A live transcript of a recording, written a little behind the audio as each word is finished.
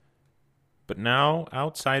But now,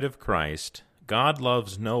 outside of Christ, God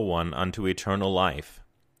loves no one unto eternal life.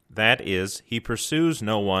 That is, he pursues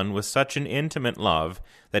no one with such an intimate love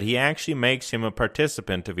that he actually makes him a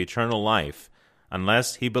participant of eternal life,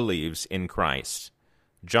 unless he believes in Christ.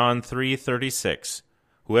 John 3:36.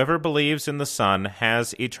 Whoever believes in the Son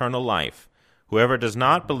has eternal life. Whoever does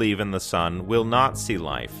not believe in the Son will not see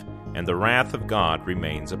life, and the wrath of God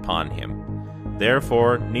remains upon him.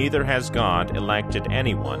 Therefore, neither has God elected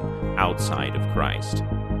anyone outside of Christ.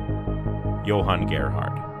 Johann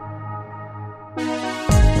Gerhard.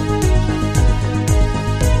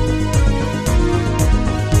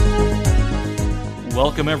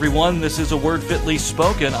 Welcome, everyone. This is A Word Fitly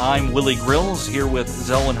Spoken. I'm Willie Grills, here with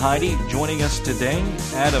Zelwyn Heidi. Joining us today,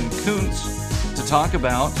 Adam Kuntz, to talk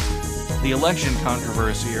about the election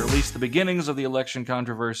controversy, or at least the beginnings of the election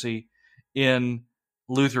controversy in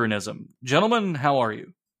Lutheranism. Gentlemen, how are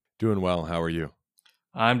you? Doing well. How are you?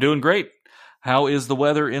 I'm doing great. How is the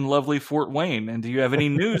weather in lovely Fort Wayne? And do you have any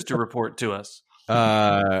news to report to us?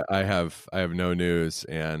 I have no news,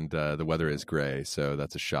 and the weather is gray, so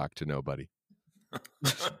that's a shock to nobody.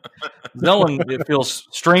 Zelwyn, it feels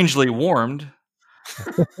strangely warmed.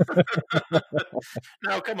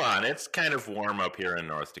 Now, come on, it's kind of warm up here in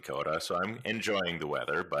North Dakota, so I'm enjoying the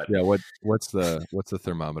weather. But yeah, what's the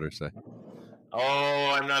thermometer say?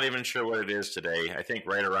 Oh, I'm not even sure what it is today. I think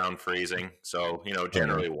right around freezing, so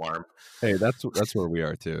generally warm. Hey, that's where we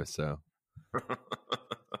are too. So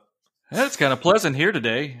it's kind of pleasant here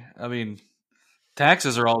today. I mean,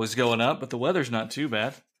 taxes are always going up, but the weather's not too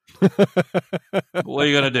bad. What are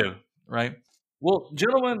you going to do, right? Well,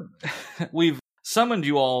 gentlemen, we've summoned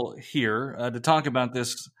you all here to talk about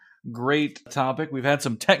this great topic. We've had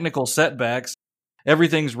some technical setbacks.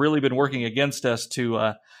 Everything's really been working against us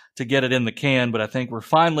to get it in the can, but I think we're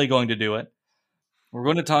finally going to do it. We're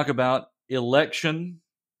going to talk about election,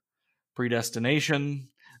 predestination,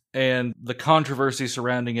 and the controversy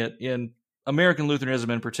surrounding it in American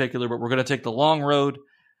Lutheranism in particular, but we're going to take the long road,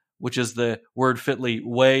 which is the word fitly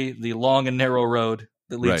way, the long and narrow road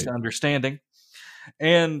that leads to understanding.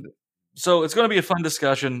 And so it's going to be a fun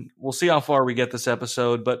discussion. We'll see how far we get this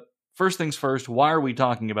episode, but first things first, why are we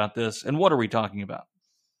talking about this, and what are we talking about?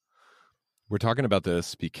 We're talking about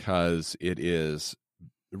this because it is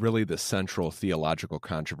really the central theological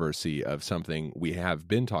controversy of something we have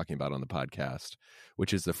been talking about on the podcast,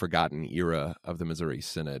 which is the forgotten era of the Missouri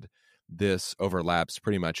Synod. This overlaps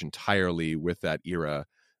pretty much entirely with that era,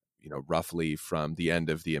 roughly from the end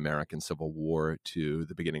of the American Civil War to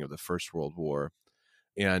the beginning of the First World War.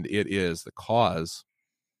 And it is the cause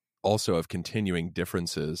also of continuing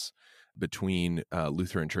differences between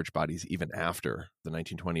Lutheran church bodies even after the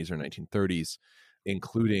 1920s or 1930s,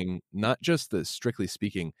 including not just strictly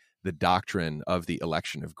speaking, the doctrine of the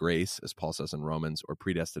election of grace, as Paul says in Romans, or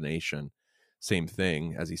predestination, same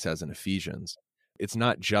thing as he says in Ephesians. It's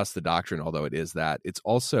not just the doctrine, although it is that. It's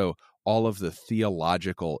also all of the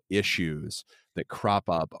theological issues that crop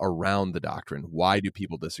up around the doctrine. Why do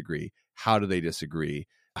people disagree? How do they disagree?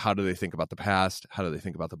 How do they think about the past? How do they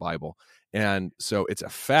think about the Bible? And so its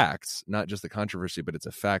effects, not just the controversy, but its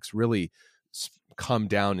effects really come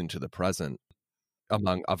down into the present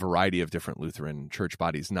among a variety of different Lutheran church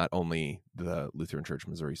bodies, not only the Lutheran Church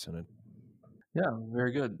Missouri Synod. Yeah,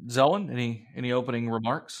 very good. Zelwyn, any opening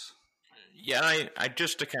remarks? Yeah, I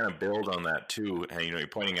just to kind of build on that too, and you're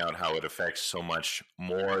pointing out how it affects so much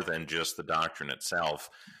more than just the doctrine itself.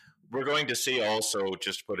 We're going to see also,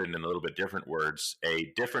 just to put it in a little bit different words,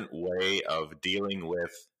 a different way of dealing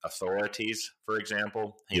with authorities, for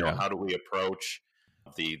example. How do we approach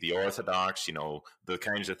the Orthodox, the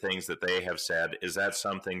kinds of things that they have said? Is that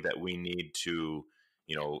something that we need to,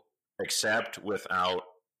 accept without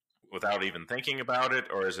even thinking about it?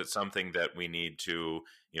 Or is it something that we need to,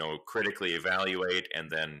 critically evaluate and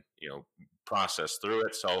then, process through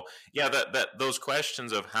it? So, yeah, that those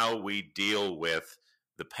questions of how we deal with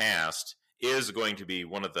the past is going to be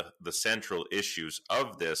one of the central issues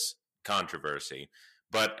of this controversy.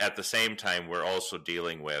 But at the same time, we're also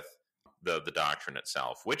dealing with the doctrine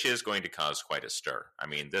itself, which is going to cause quite a stir. I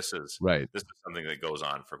mean, this is something that goes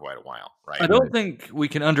on for quite a while, right? I don't think we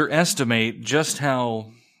can underestimate just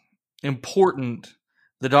how important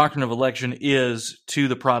the doctrine of election is to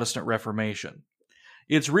the Protestant Reformation.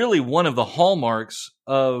 It's really one of the hallmarks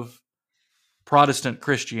of Protestant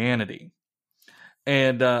Christianity.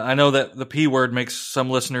 And I know that the P word makes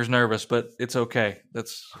some listeners nervous, but it's okay.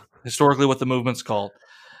 That's historically what the movement's called.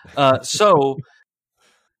 So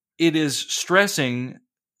it is stressing,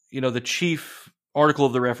 the chief article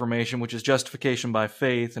of the Reformation, which is justification by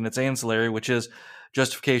faith, and its ancillary, which is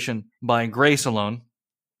justification by grace alone.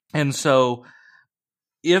 And so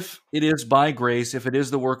if it is by grace, if it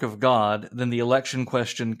is the work of God, then the election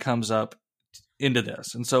question comes up into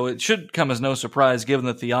this. And so it should come as no surprise, given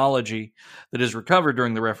the theology that is recovered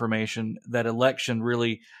during the Reformation, that election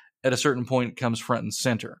really, at a certain point, comes front and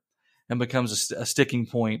center and becomes a sticking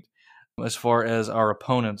point as far as our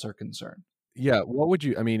opponents are concerned. Yeah. What would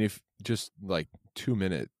you, I mean, if just like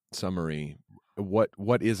 2-minute summary,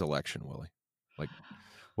 what is election, Willie? Like,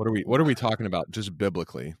 what are we talking about just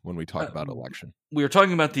biblically when we talk about election? We are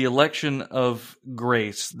talking about the election of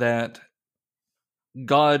grace, that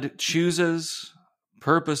God chooses,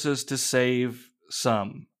 purposes to save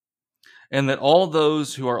some, and that all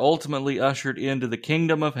those who are ultimately ushered into the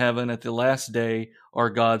kingdom of heaven at the last day are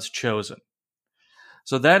God's chosen.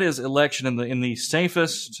 So that is election in the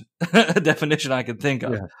safest definition I could think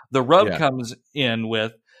of. Yeah. The rub comes in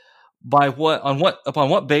with upon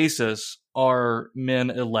what basis are men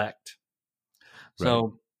elect? Right.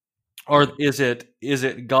 So, or is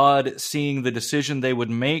it God seeing the decision they would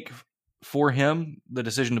make for him, the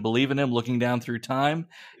decision to believe in him, looking down through time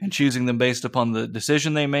and choosing them based upon the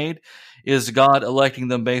decision they made? Is God electing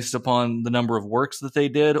them based upon the number of works that they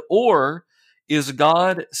did? Or is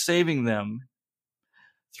God saving them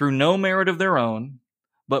through no merit of their own,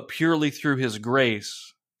 but purely through his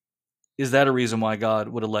grace? Is that a reason why God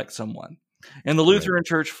would elect someone? And the Lutheran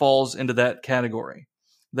Church falls into that category.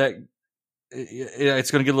 That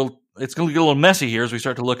it's going to get a little messy here as we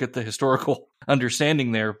start to look at the historical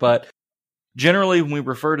understanding there, but generally, when we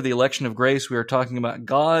refer to the election of grace, we are talking about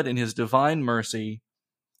God in his divine mercy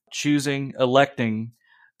electing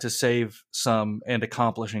to save some and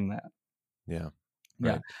accomplishing that. Yeah.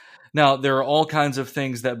 Right. Yeah. Now, there are all kinds of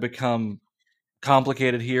things that become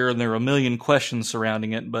complicated here, and there are a million questions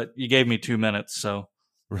surrounding it, but you gave me 2 minutes, so.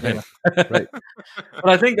 Right. Right. But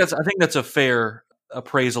I think that's a fair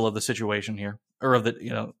appraisal of the situation here, or of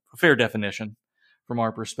the, fair definition. From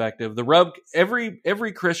our perspective, the rub,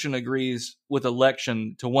 every Christian agrees with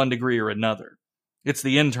election to one degree or another. It's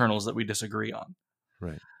the internals that we disagree on.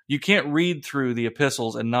 Right. You can't read through the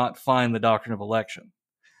epistles and not find the doctrine of election.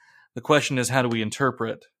 The question is, how do we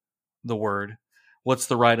interpret the word? What's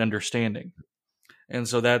the right understanding? And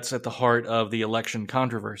so that's at the heart of the election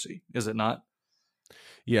controversy, is it not?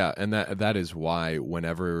 Yeah, and that is why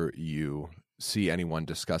whenever you see anyone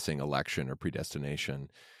discussing election or predestination,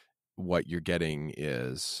 what you're getting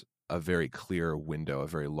is a very clear window, a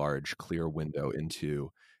very large, clear window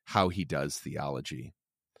into how he does theology,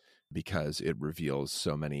 because it reveals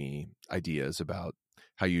so many ideas about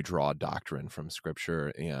how you draw doctrine from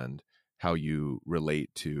Scripture and how you relate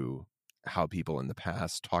to how people in the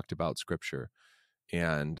past talked about Scripture,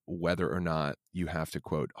 and whether or not you have to,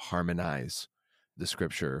 quote, harmonize the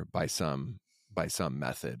Scripture by some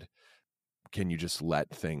method. Can you just let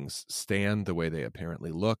things stand the way they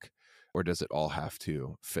apparently look? Or does it all have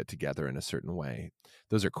to fit together in a certain way?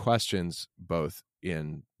 Those are questions both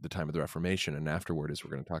in the time of the Reformation and afterward, as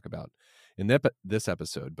we're going to talk about in this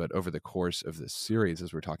episode. But over the course of this series,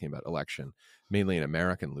 as we're talking about election, mainly in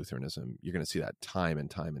American Lutheranism, you're going to see that time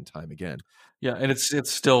and time and time again. Yeah, and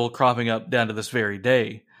it's still cropping up down to this very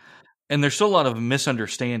day. And there's still a lot of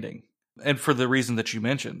misunderstanding. And for the reason that you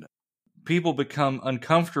mentioned, people become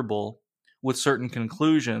uncomfortable with certain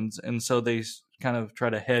conclusions, and so they kind of try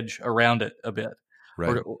to hedge around it a bit,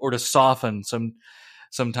 right, or to soften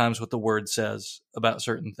sometimes what the word says about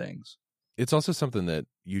certain things. It's also something that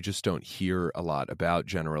you just don't hear a lot about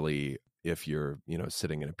generally if you're,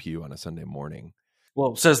 sitting in a pew on a Sunday morning.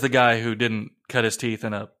 Well, says the guy who didn't cut his teeth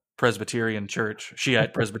in a Presbyterian church,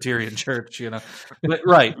 Shiite Presbyterian church, But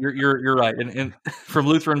right, you're right, and from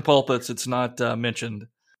Lutheran pulpits, it's not mentioned.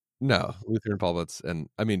 No, Lutheran pulpits, and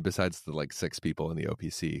I mean, besides the 6 people in the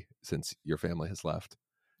OPC, since your family has left,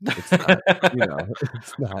 it's not,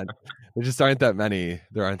 it's not. There just aren't that many.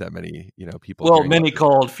 There aren't that many, people. Well, many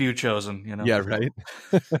called, few chosen. Yeah, right.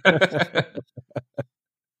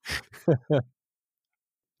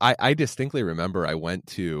 I distinctly remember I went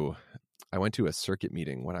to a circuit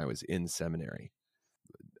meeting when I was in seminary,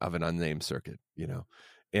 of an unnamed circuit,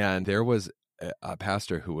 and there was a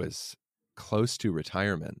pastor who was close to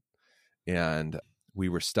retirement. And we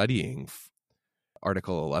were studying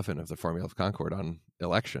Article 11 of the Formula of Concord on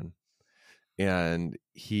election. And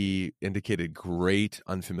he indicated great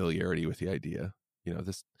unfamiliarity with the idea.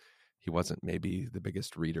 He wasn't maybe the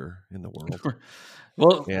biggest reader in the world.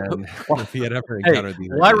 Well, and if he had ever encountered these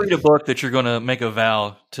why read a book that you're going to make a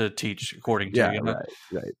vow to teach according to? Yeah,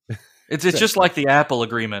 right. It's just like the Apple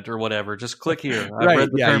agreement or whatever. Just click here. I've read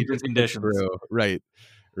the terms and conditions. Right.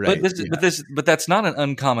 But that's not an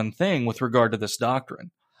uncommon thing with regard to this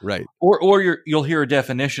doctrine. Right. Or you'll hear a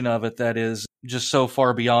definition of it that is just so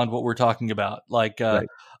far beyond what we're talking about. Like, Right.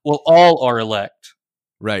 well, all are elect.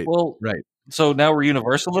 Right. Well, Right. so now we're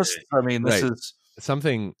universalists. I mean, this Right. is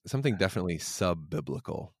Something definitely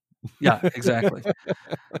sub-biblical. yeah, exactly.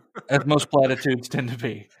 As most platitudes tend to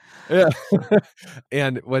be. Yeah.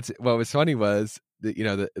 And what was funny was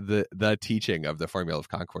the teaching of the Formula of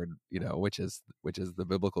Concord, which is the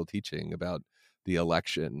biblical teaching about the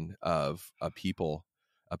election of a people,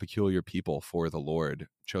 a peculiar people for the Lord,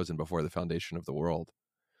 chosen before the foundation of the world,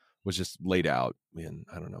 was just laid out in,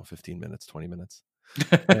 I don't know, 15 minutes, 20 minutes.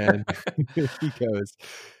 And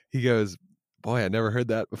he goes, boy, I never heard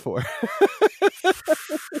that before.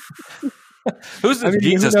 Who's this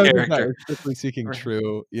Jesus character? Strictly speaking,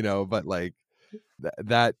 true, but like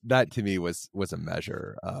that to me was a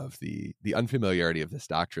measure of the unfamiliarity of this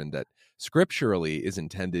doctrine that scripturally is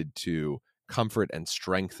intended to comfort and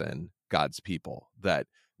strengthen God's people, that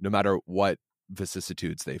no matter what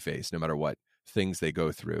vicissitudes they face, no matter what things they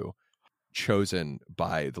go through, chosen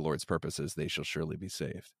by the Lord's purposes, they shall surely be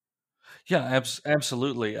saved. Yeah,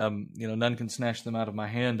 absolutely. None can snatch them out of my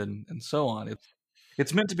hand, and so on.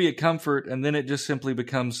 It's meant to be a comfort, and then it just simply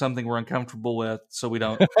becomes something we're uncomfortable with, so we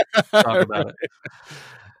don't talk about it.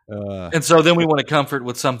 And so then we want to comfort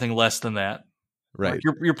with something less than that. Right. Like,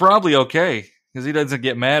 you're probably okay because he doesn't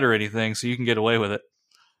get mad or anything, so you can get away with it.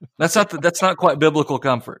 That's not quite biblical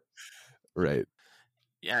comfort. Right.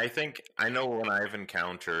 Yeah, I know when I've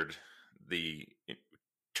encountered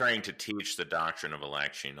trying to teach the doctrine of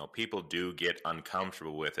election, people do get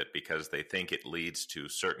uncomfortable with it because they think it leads to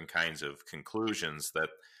certain kinds of conclusions that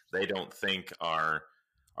they don't think are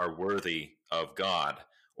worthy of God.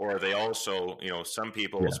 Or they also, some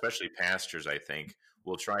people, especially pastors, I think,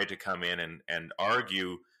 will try to come in and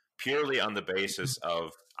argue purely on the basis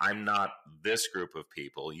of, I'm not this group of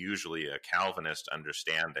people, usually a Calvinist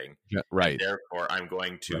understanding. Yeah, right. And therefore, I'm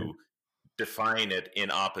going to define it in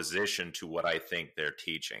opposition to what I think they're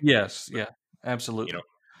teaching. Yes, yeah, absolutely.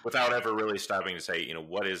 Without ever really stopping to say,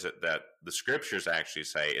 what is it that the scriptures actually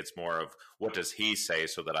say? It's more of, what does he say,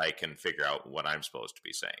 so that I can figure out what I'm supposed to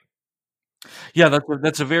be saying. Yeah,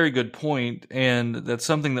 that's a very good point, and that's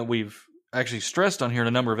something that we've actually stressed on here in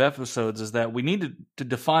a number of episodes, is that we need to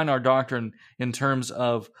define our doctrine in terms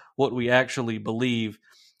of what we actually believe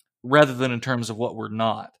rather than in terms of what we're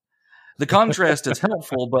not. The contrast is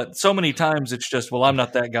helpful, but so many times it's just, well, I'm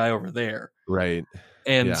not that guy over there. Right.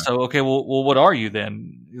 And so, okay, well, what are you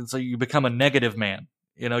then? So you become a negative man.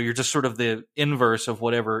 You're just sort of the inverse of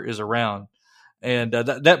whatever is around. And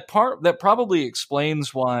that probably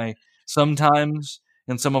explains why sometimes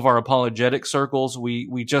in some of our apologetic circles,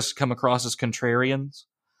 we just come across as contrarians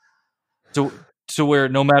to where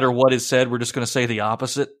no matter what is said, we're just going to say the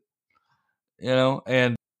opposite,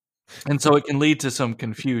 and so it can lead to some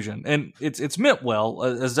confusion, and it's meant well,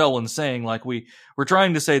 as Zelwyn's saying. Like we're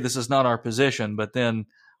trying to say this is not our position, but then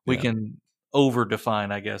we can over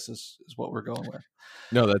define, I guess, is what we're going with.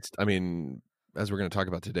 No, as we're going to talk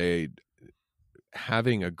about today,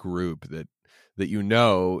 having a group that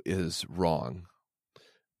is wrong,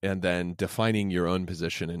 and then defining your own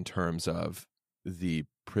position in terms of the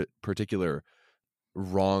particular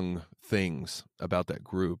wrong things about that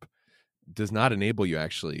group does not enable you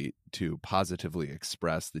actually to positively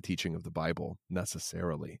express the teaching of the Bible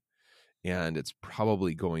necessarily. And it's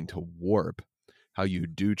probably going to warp how you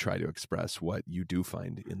do try to express what you do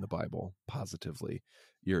find in the Bible positively.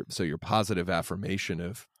 Your positive affirmation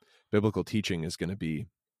of biblical teaching is going to be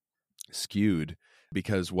skewed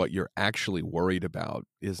because what you're actually worried about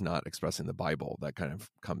is not expressing the Bible. That kind of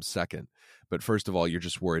comes second. But first of all, you're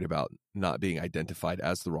just worried about not being identified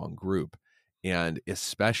as the wrong group. And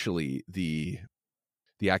especially the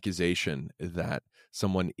accusation that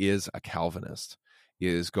someone is a Calvinist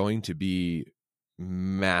is going to be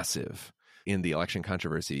massive in the election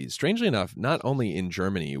controversy. Strangely enough, not only in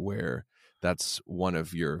Germany, where that's one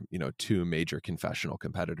of your two major confessional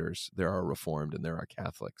competitors. There are Reformed and there are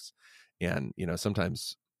Catholics. And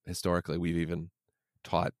sometimes historically we've even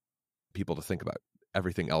taught people to think about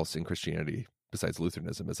everything else in Christianity besides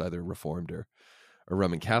Lutheranism as either Reformed or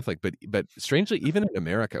Roman Catholic, but strangely, even in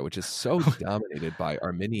America, which is so dominated by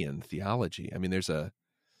Arminian theology, I mean, there's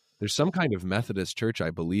some kind of Methodist church, I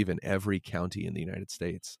believe, in every county in the United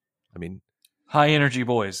States. I mean, high energy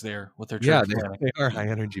boys there with their church. Yeah, they are high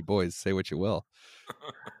energy boys. Say what you will.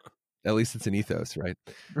 At least it's an ethos, right?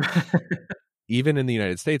 Even in the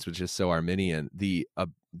United States, which is so Arminian, the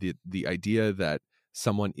idea that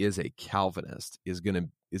someone is a Calvinist is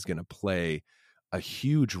gonna play a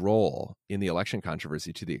huge role in the election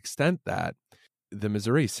controversy, to the extent that the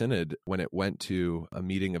Missouri Synod, when it went to a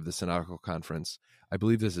meeting of the Synodical Conference, I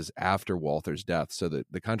believe this is after Walther's death, so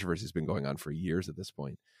the controversy has been going on for years at this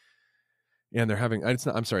point. And they're having, it's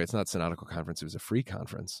not Synodical Conference, it was a free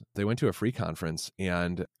conference. They went to a free conference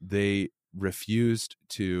and they refused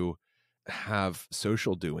to have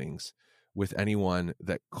social doings with anyone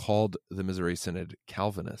that called the Missouri Synod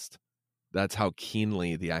Calvinist. That's how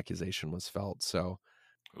keenly the accusation was felt. So,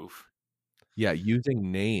 Oof. Yeah,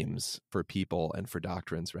 using names for people and for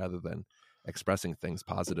doctrines rather than expressing things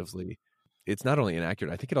positively, it's not only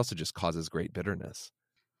inaccurate, I think it also just causes great bitterness.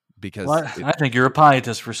 Because Well, I think you're a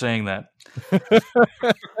pietist for saying that.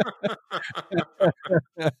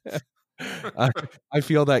 I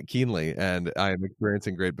feel that keenly, and I'm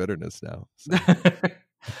experiencing great bitterness now. So.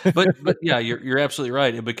 but yeah, you're absolutely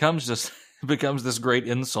right. It becomes this great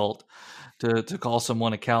insult to call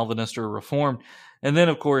someone a Calvinist or a Reformed, and then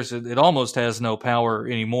of course it almost has no power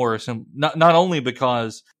anymore. So not only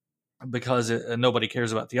because nobody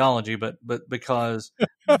cares about theology, but because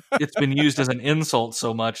it's been used as an insult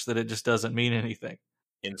so much that it just doesn't mean anything.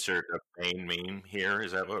 Insert a pain meme here.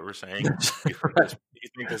 Is that what we're saying? Right. Do you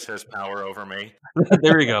think this has power over me?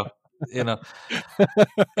 There you go.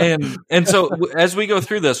 And so as we go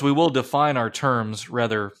through this, we will define our terms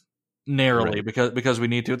rather narrowly, Right. because we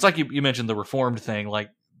need to. It's like you mentioned the Reformed thing. Like,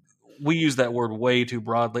 we use that word way too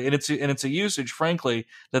broadly, and it's a usage, frankly,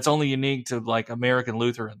 that's only unique to like American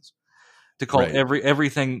Lutherans. To call Right.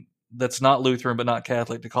 everything that's not Lutheran but not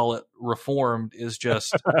Catholic, to call it Reformed is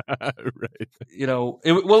just Right.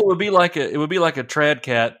 it would be like a trad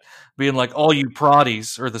cat being like, all you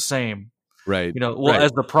Proddies are the same. Right. Well,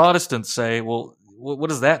 as the Protestants say, well, what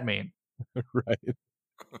does that mean? Right.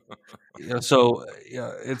 So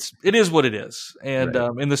it is what it is. And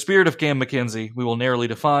Right. In the spirit of Cam McKenzie, we will narrowly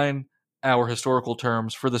define our historical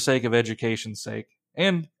terms for the sake of education's sake,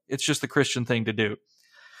 and it's just the Christian thing to do.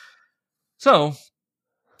 So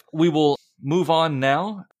we will move on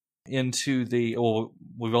now into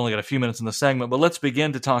we've only got a few minutes in the segment, but let's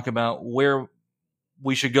begin to talk about where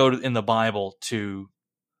we should go in the Bible to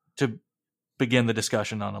begin the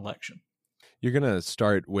discussion on election. You're going to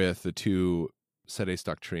start with the two sedes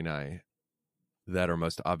doctrinae that are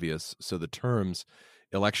most obvious. So the terms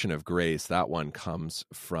election of grace, that one comes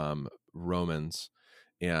from Romans,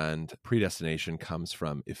 and predestination comes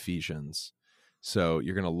from Ephesians. So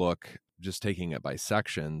you're going to look, just taking it by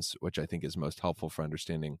sections, which I think is most helpful for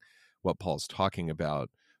understanding what Paul's talking about.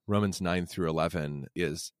 Romans 9 through 11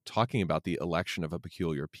 is talking about the election of a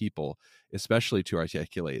peculiar people, especially to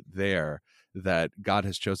articulate there that God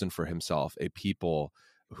has chosen for himself a people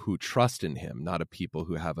who trust in him, not a people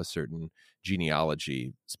who have a certain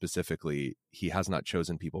genealogy. Specifically, he has not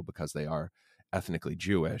chosen people because they are ethnically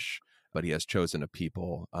Jewish, but he has chosen a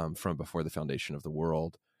people from before the foundation of the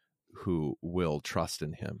world who will trust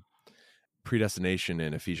in him. Predestination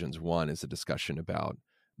in Ephesians 1 is a discussion about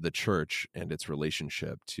the church and its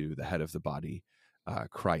relationship to the head of the body,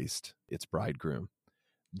 Christ, its bridegroom.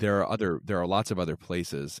 There are lots of other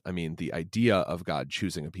places. I mean, the idea of God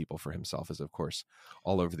choosing a people for himself is, of course,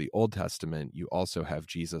 all over the Old Testament. You also have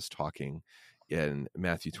Jesus talking in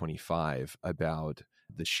Matthew 25 about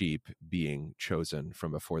the sheep being chosen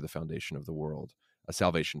from before the foundation of the world, a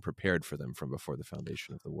salvation prepared for them from before the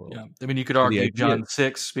foundation of the world. Yeah. I mean, you could argue John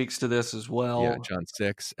 6 speaks to this as well. Yeah, John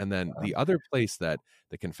 6. And then the other place that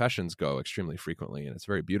the confessions go extremely frequently, and it's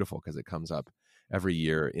very beautiful because it comes up every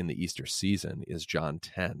year in the Easter season, is John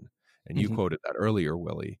 10. And you quoted that earlier,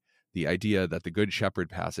 Willie. The idea that the Good Shepherd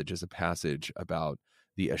passage is a passage about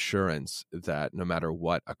the assurance that no matter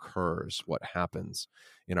what occurs, what happens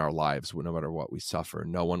in our lives, no matter what we suffer,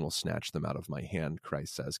 no one will snatch them out of my hand,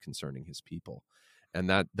 Christ says concerning his people. And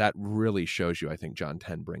that really shows you, I think John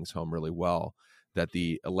 10 brings home really well, that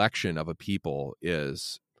the election of a people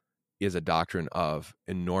is a doctrine of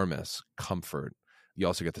enormous comfort. You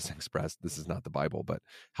also get this expressed, this is not the Bible, but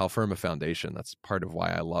how firm a foundation. That's part of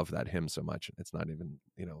why I love that hymn so much. It's not even,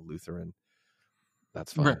 Lutheran.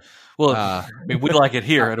 That's fine. Right. Well, I mean, we like it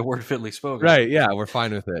here at A Word Fitly Spoken. Right. Yeah, we're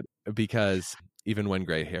fine with it, because even when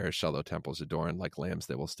gray hairs shall the temples adorn, like lambs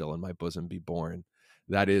they will still in my bosom be born.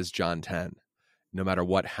 That is John 10. No matter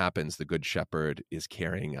what happens, the Good Shepherd is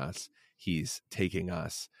carrying us. He's taking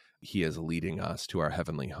us. He is leading us to our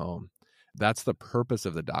heavenly home. That's the purpose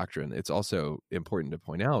of the doctrine. It's also important to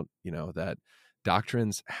point out, that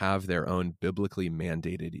doctrines have their own biblically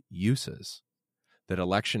mandated uses. That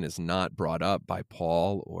election is not brought up by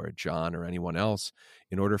Paul or John or anyone else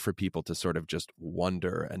in order for people to sort of just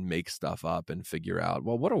wonder and make stuff up and figure out,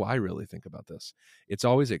 well, what do I really think about this? It's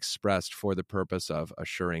always expressed for the purpose of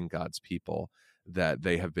assuring God's people that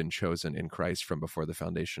they have been chosen in Christ from before the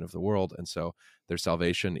foundation of the world, and so their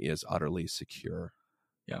salvation is utterly secure.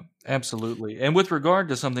 Yeah, absolutely. And with regard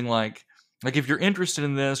to something like if you're interested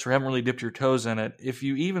in this or haven't really dipped your toes in it, if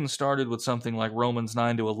you even started with something like Romans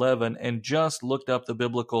 9 to 11 and just looked up the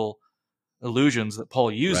biblical allusions that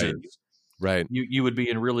Paul uses, right, you would be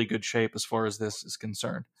in really good shape as far as this is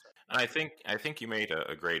concerned. And I think you made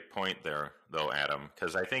a great point there, though, Adam,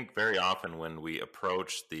 because I think very often when we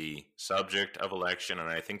approach the subject of election, and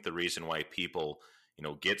I think the reason why people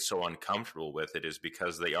get so uncomfortable with it is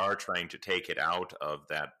because they are trying to take it out of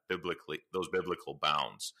those biblical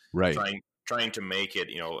bounds, right, trying to make it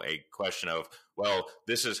a question of, well,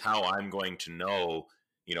 this is how I'm going to know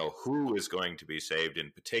who is going to be saved in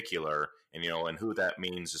particular, and who that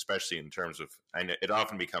means, especially in terms of, and it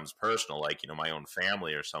often becomes personal, like my own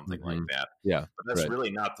family or something like that. Yeah, but that's right. really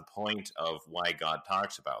not the point of why God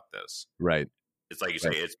talks about this. Right. It's like you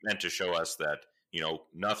say, it's meant to show us that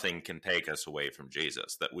nothing can take us away from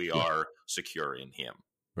Jesus, that we are secure in Him.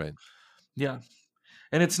 Right. Yeah.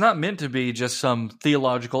 And it's not meant to be just some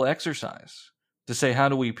theological exercise to say, how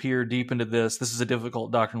do we peer deep into this? This is a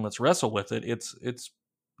difficult doctrine. Let's wrestle with it. It's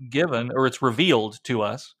given, or it's revealed to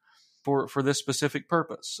us for this specific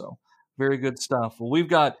purpose. So very good stuff. Well, we've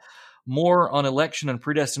got more on election and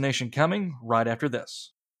predestination coming right after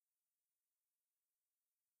this.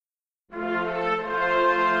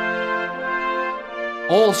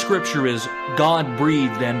 All Scripture is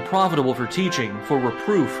God-breathed and profitable for teaching, for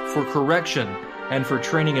reproof, for correction, and for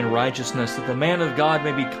training in righteousness, that the man of God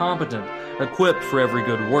may be competent, equipped for every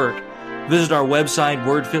good work. Visit our website,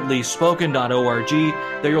 wordfitlyspoken.org.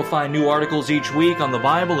 There you'll find new articles each week on the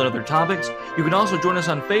Bible and other topics. You can also join us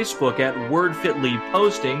on Facebook at Wordfitly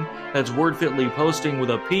Posting. That's Wordfitly Posting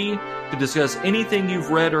with a P, to discuss anything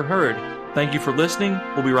you've read or heard. Thank you for listening.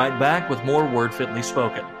 We'll be right back with more Word Fitly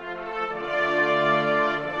Spoken.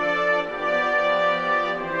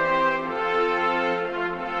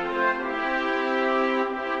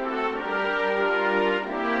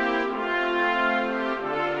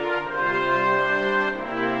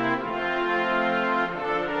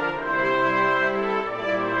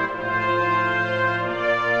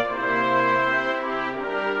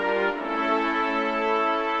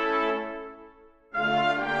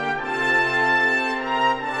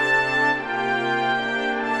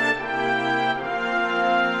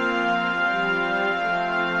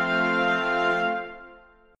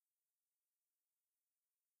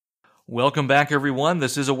 Welcome back, everyone.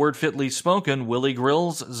 This is A Word Fitly Spoken. Willie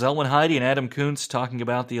Grills, Zelwyn Heidi, and Adam Kuntz talking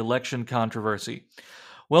about the election controversy.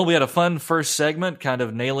 Well, we had a fun first segment, kind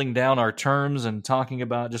of nailing down our terms and talking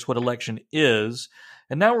about just what election is.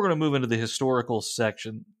 And now we're going to move into the historical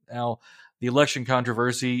section. Now, the election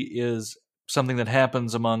controversy is something that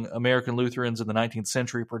happens among American Lutherans in the 19th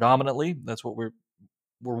century predominantly. That's what we're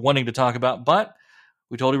wanting to talk about. But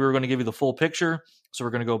we told you we were going to give you the full picture, so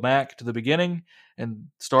we're going to go back to the beginning and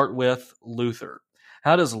start with Luther.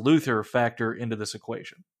 How does Luther factor into this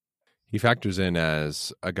equation? He factors in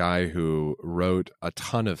as a guy who wrote a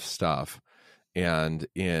ton of stuff, and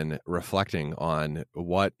in reflecting on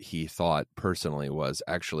what he thought personally was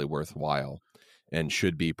actually worthwhile and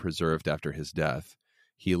should be preserved after his death,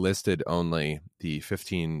 he listed only the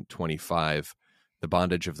 1525, The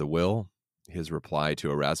Bondage of the Will, his reply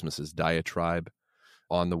to Erasmus's diatribe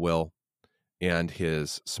on the will, and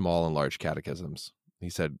his small and large catechisms. He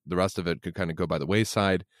said the rest of it could kind of go by the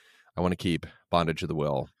wayside. I want to keep Bondage of the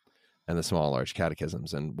Will and the small and large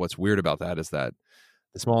catechisms. And what's weird about that is that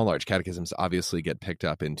the small and large catechisms obviously get picked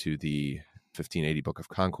up into the 1580 Book of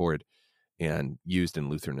Concord and used in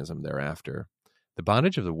Lutheranism thereafter. The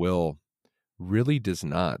Bondage of the Will really does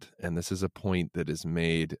not. And this is a point that is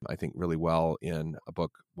made, I think, really well in a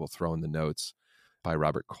book we'll throw in the notes by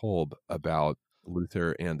Robert Kolb about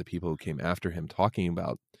Luther and the people who came after him talking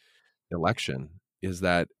about election, is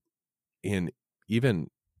that in even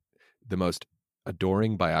the most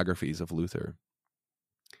adoring biographies of Luther,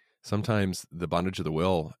 sometimes the bondage of the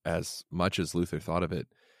will, as much as Luther thought of it,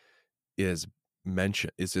 is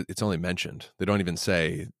mentioned. It's only mentioned. They don't even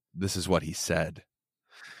say this is what he said.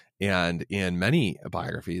 And in many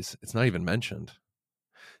biographies, it's not even mentioned.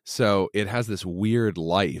 So it has this weird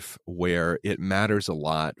life where it matters a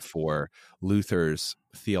lot for Luther's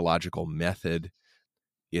theological method.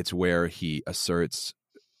 It's where he asserts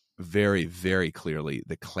very, very clearly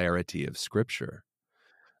the clarity of Scripture,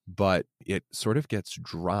 but it sort of gets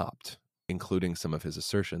dropped, including some of his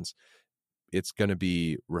assertions. It's going to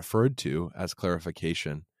be referred to as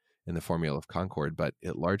clarification in the Formula of Concord, but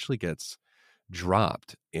it largely gets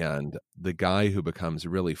dropped. And the guy who becomes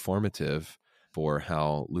really formative for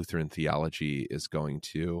how Lutheran theology is going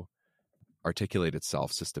to articulate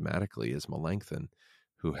itself systematically is Melanchthon,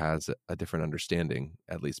 who has a different understanding,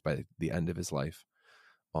 at least by the end of his life,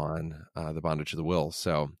 on the bondage of the will.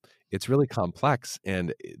 So it's really complex.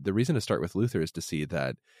 And the reason to start with Luther is to see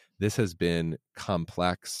that this has been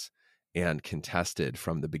complex and contested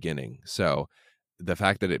from the beginning. So the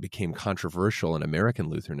fact that it became controversial in American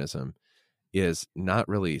Lutheranism is not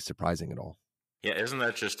really surprising at all. Yeah, isn't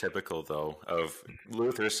that just typical, though, of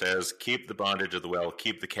Luther says, keep the bondage of the will,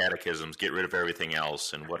 keep the catechisms, get rid of everything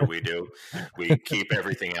else. And what do? We keep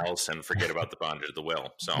everything else and forget about the bondage of the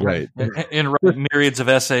will. So, Right. And write myriads of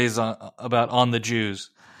essays about on the Jews.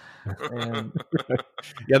 And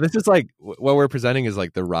yeah, this is like what we're presenting is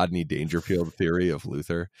like the Rodney Dangerfield theory of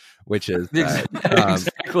Luther, which is that,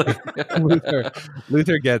 exactly.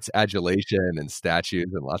 Luther gets adulation and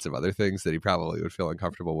statues and lots of other things that he probably would feel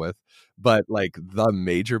uncomfortable with. But like the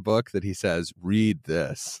major book that he says, read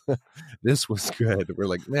this. This was good. We're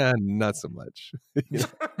like, nah, not so much.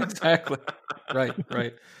 Exactly.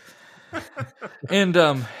 Right. And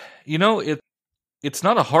it's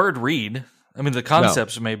not a hard read. I mean, the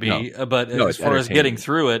concepts may be, but as far as getting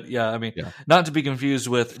through it, not to be confused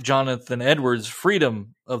with Jonathan Edwards'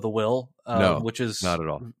 Freedom of the Will, which is not at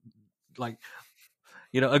all. Like,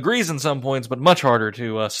 agrees in some points, but much harder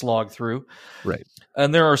to slog through. Right.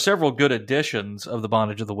 And there are several good editions of the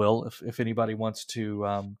Bondage of the Will, if anybody wants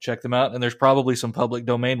to check them out. And there's probably some public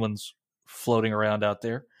domain ones floating around out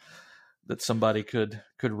there that somebody could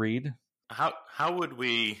read. How would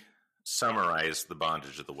we summarize the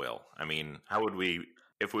bondage of the will? I mean, how would we,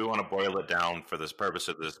 if we want to boil it down for this purpose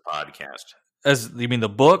of this podcast? As you mean the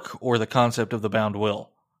book or the concept of the bound will?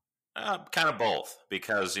 Kind of both,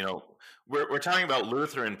 because we're talking about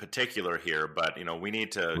Luther in particular here, but we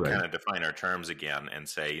need to kind of define our terms again and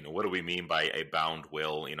say, what do we mean by a bound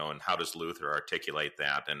will? And how does Luther articulate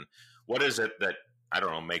that? And what is it that, I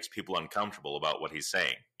don't know, makes people uncomfortable about what he's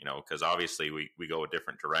saying? Because obviously we go a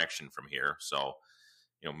different direction from here. So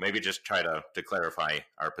maybe just try to clarify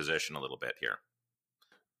our position a little bit here.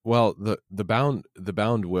 Well, the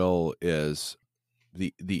bound will is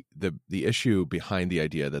the issue behind the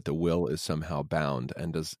idea that the will is somehow bound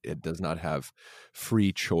and does not have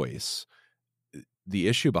free choice. The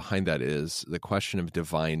issue behind that is the question of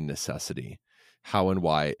divine necessity, how and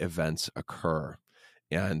why events occur.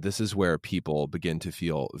 And this is where people begin to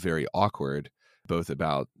feel very awkward, both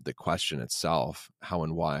about the question itself, how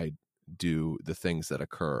and why do the things that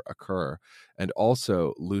occur, and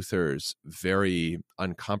also Luther's very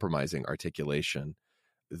uncompromising articulation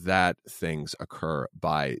that things occur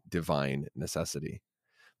by divine necessity.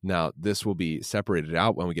 Now, this will be separated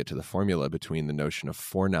out when we get to the formula between the notion of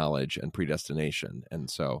foreknowledge and predestination, and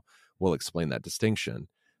so we'll explain that distinction.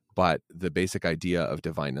 But the basic idea of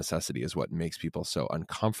divine necessity is what makes people so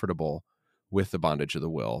uncomfortable with the bondage of the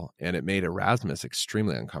will, and it made Erasmus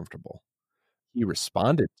extremely uncomfortable. He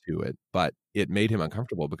responded to it, but it made him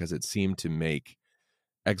uncomfortable because it seemed to make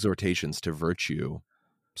exhortations to virtue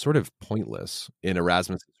sort of pointless in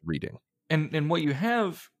Erasmus' reading. And what you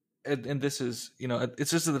have, and this is,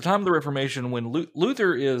 it's just at the time of the Reformation when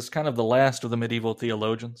Luther is kind of the last of the medieval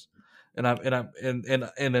theologians, and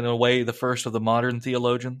in a way the first of the modern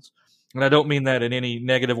theologians. And I don't mean that in any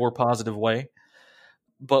negative or positive way.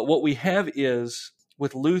 But what we have is,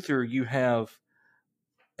 with Luther, you have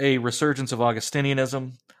a resurgence of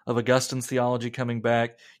Augustinianism, of Augustine's theology coming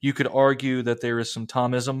back. You could argue that there is some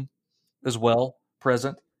Thomism as well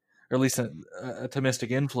present, or at least a Thomistic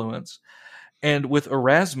influence. And with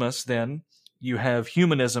Erasmus, then, you have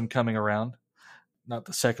humanism coming around, not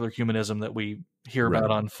the secular humanism that we hear about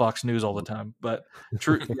on Fox News all the time, but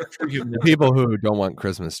true humanism. People who don't want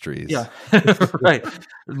Christmas trees. Yeah, right.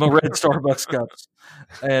 Red Starbucks cups.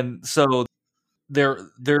 And so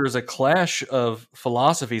there's a clash of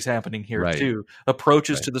philosophies happening here too.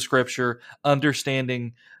 Approaches to the scripture,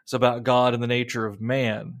 understandings about God and the nature of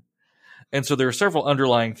man. And so there are several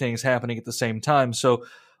underlying things happening at the same time. So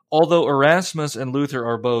although Erasmus and Luther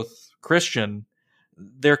are both Christian,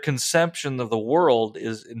 their conception of the world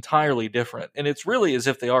is entirely different. And it's really as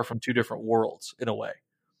if they are from two different worlds in a way.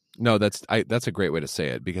 No, that's a great way to say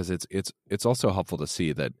it, because it's also helpful to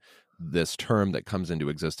see that this term that comes into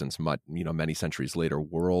existence many centuries later,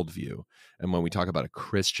 worldview, and when we talk about a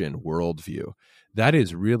Christian worldview, that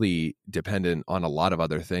is really dependent on a lot of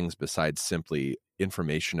other things besides simply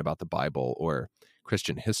information about the Bible or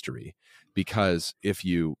Christian history. Because if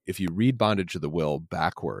you read Bondage of the Will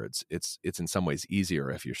backwards, it's in some ways easier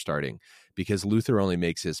if you're starting, because Luther only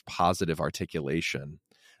makes his positive articulation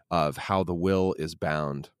of how the will is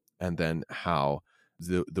bound and then how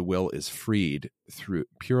the will is freed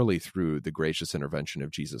purely through the gracious intervention of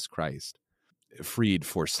Jesus Christ. freed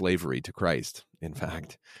for slavery to Christ, in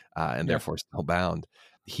fact, and Yeah. therefore still bound.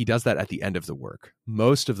 He does that at the end of the work.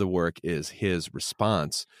 Most of the work is his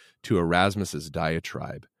response to Erasmus's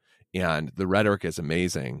diatribe. And the rhetoric is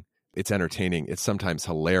amazing. It's entertaining. It's sometimes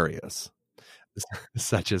hilarious,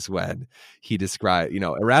 such as when he describes,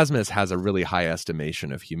 Erasmus has a really high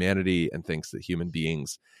estimation of humanity and thinks that human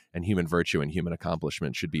beings and human virtue and human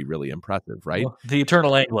accomplishment should be really impressive, right? Well, the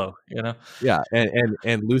eternal Anglo, Yeah.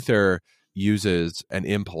 And Luther uses an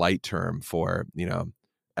impolite term for,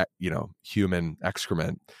 human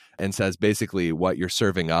excrement, and says basically what you're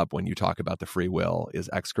serving up when you talk about the free will is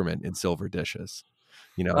excrement in silver dishes.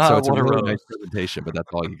 So it's a what a really rose. nice presentation, but that's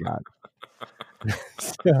all you got.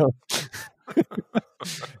 so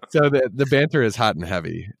so the banter is hot and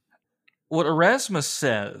heavy. What Erasmus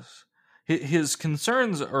says, his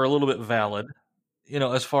concerns are a little bit valid,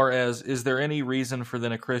 as far as, is there any reason for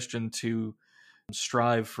then a Christian to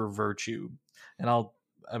strive for virtue? And or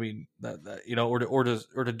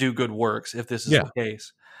to do good works, if this is the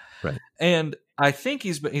case. Right. And I think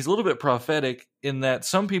he's a little bit prophetic in that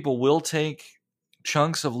some people will take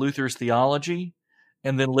chunks of Luther's theology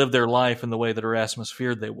and then live their life in the way that Erasmus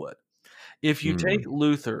feared they would. If you take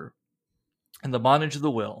Luther and the bondage of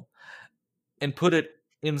the will and put it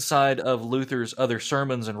inside of Luther's other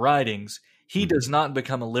sermons and writings, he does not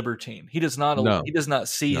become a libertine. He does not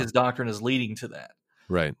see his doctrine as leading to that.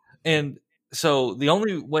 Right. And so the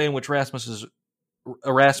only way in which Erasmus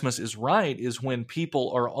is right is when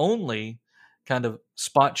people are only kind of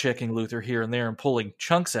spot checking Luther here and there and pulling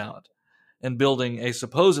chunks out and building a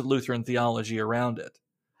supposed Lutheran theology around it.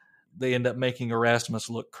 They end up making Erasmus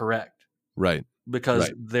look correct. Right.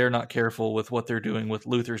 Because they're not careful with what they're doing with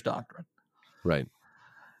Luther's doctrine. Right.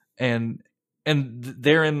 And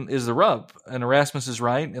therein is the rub. And Erasmus is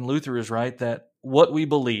right and Luther is right that what we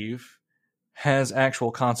believe has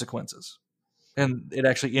actual consequences. And it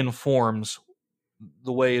actually informs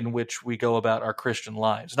the way in which we go about our Christian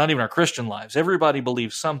lives. Not even our Christian lives. Everybody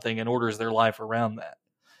believes something and orders their life around that.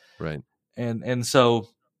 Right. And so,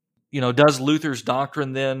 does Luther's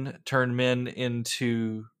doctrine then turn men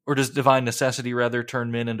into, or does divine necessity rather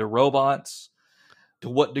turn men into robots? To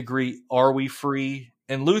what degree are we free?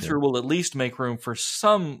 And Luther will at least make room for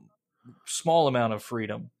some small amount of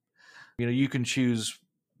freedom. You can choose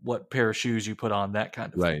what pair of shoes you put on, that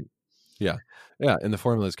kind of thing. Yeah. Yeah. And the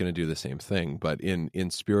formula is going to do the same thing. But in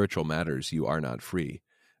spiritual matters, you are not free.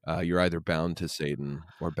 You're either bound to Satan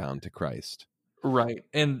or bound to Christ. Right.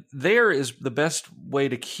 And there is the best way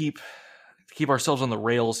to keep ourselves on the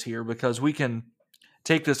rails here, because we can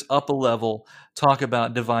take this up a level, talk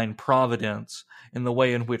about divine providence and the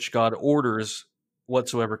way in which God orders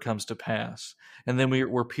whatsoever comes to pass. And then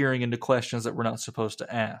we're peering into questions that we're not supposed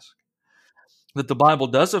to ask. That the Bible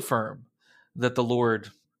does affirm that the Lord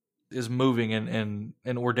is moving and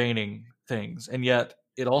ordaining things. And yet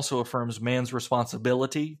it also affirms man's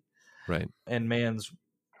responsibility, right, and man's,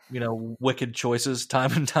 wicked choices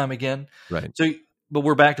time and time again. Right. So, but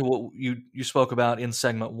we're back to what you spoke about in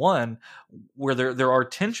segment 1, where there are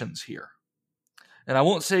tensions here. And I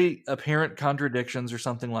won't say apparent contradictions or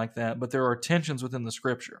something like that, but there are tensions within the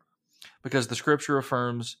Scripture, because the Scripture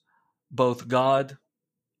affirms both God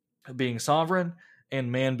being sovereign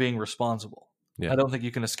and man being responsible. Yeah. I don't think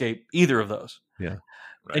you can escape either of those. Yeah.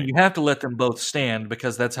 Right. And you have to let them both stand,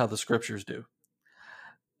 because that's how the Scriptures do.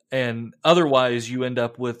 And otherwise you end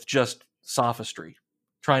up with just sophistry,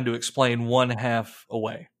 trying to explain one half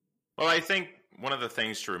away. Well, I think one of the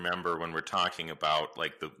things to remember when we're talking about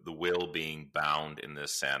like the will being bound in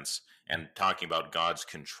this sense, and talking about God's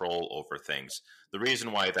control over things, the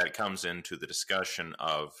reason why that comes into the discussion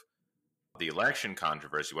of the election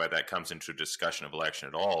controversy, why that comes into discussion of election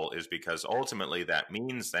at all, is because ultimately that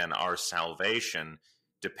means then our salvation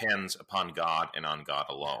depends upon God and on God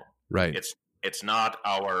alone. Right. It's not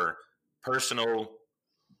our personal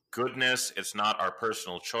goodness. It's not our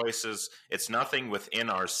personal choices. It's nothing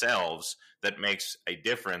within ourselves that makes a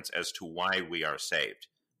difference as to why we are saved,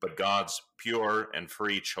 but God's pure and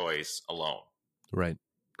free choice alone. Right.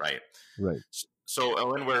 Right. Right.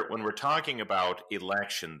 So when we're talking about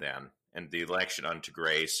election then, and the election unto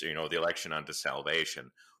grace, the election unto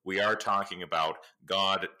salvation, we are talking about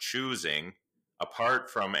God choosing,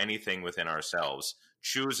 apart from anything within ourselves,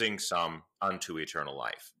 choosing some unto eternal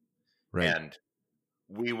life. Right. And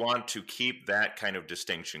we want to keep that kind of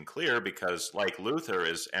distinction clear, because like Luther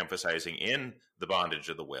is emphasizing in the bondage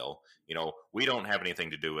of the will, we don't have anything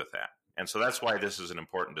to do with that. And so that's why this is an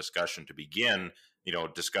important discussion to begin,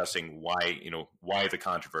 discussing why the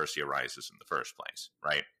controversy arises in the first place,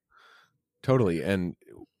 right? Totally. And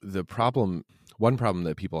the problem one problem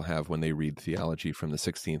that people have when they read theology from the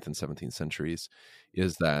 16th and 17th centuries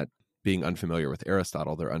is that being unfamiliar with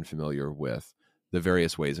Aristotle, they're unfamiliar with the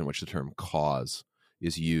various ways in which the term cause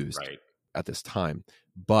is used Right. at this time.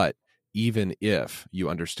 But even if you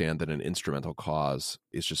understand that an instrumental cause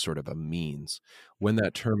is just sort of a means, when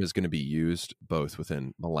that term is going to be used both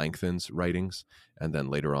within Melanchthon's writings and then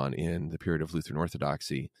later on in the period of Lutheran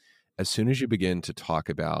Orthodoxy, as soon as you begin to talk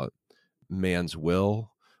about man's will,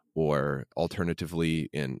 or alternatively,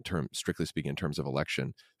 strictly speaking, in terms of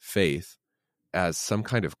election, faith as some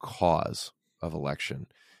kind of cause of election,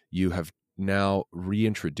 you have now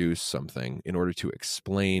reintroduced something in order to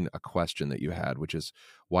explain a question that you had, which is,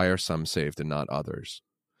 why are some saved and not others?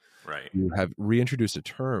 Right. You have reintroduced a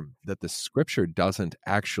term that the scripture doesn't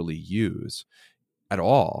actually use at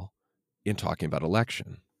all in talking about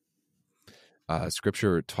election.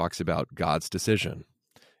 Scripture talks about God's decision.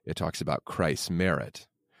 It talks about Christ's merit.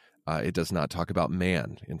 It does not talk about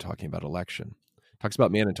man in talking about election. It talks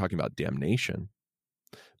about man in talking about damnation,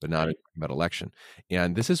 but not Right. about election.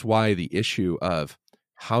 And this is why the issue of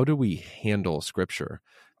how do we handle Scripture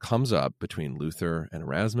comes up between Luther and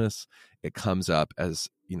Erasmus. It comes up as,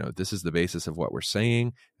 this is the basis of what we're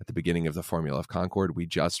saying at the beginning of the Formula of Concord. We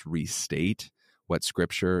just restate what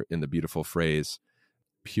Scripture, in the beautiful phrase,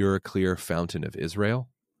 pure, clear fountain of Israel,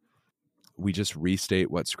 we just restate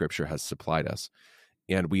what Scripture has supplied us.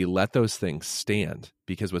 And we let those things stand,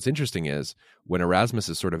 because what's interesting is when Erasmus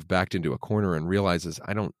is sort of backed into a corner and realizes,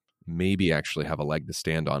 I don't maybe actually have a leg to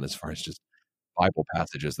stand on as far as just Bible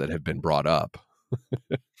passages that have been brought up.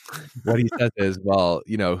 What he says is, well,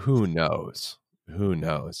 who knows? Who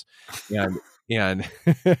knows? And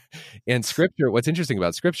and Scripture, what's interesting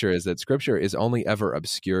about Scripture is that Scripture is only ever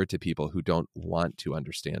obscure to people who don't want to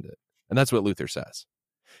understand it. And that's what Luther says.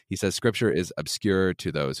 He says Scripture is obscure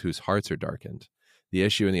to those whose hearts are darkened. The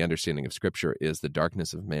issue in the understanding of Scripture is the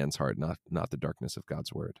darkness of man's heart, not the darkness of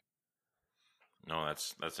God's word. No,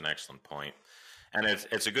 that's an excellent point. And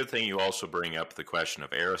it's a good thing you also bring up the question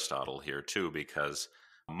of Aristotle here too, because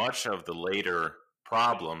much of the later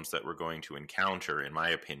problems that we're going to encounter, in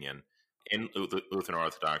my opinion, in Lutheran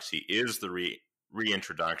Orthodoxy is the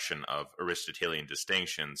reintroduction of Aristotelian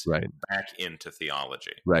distinctions Right. back into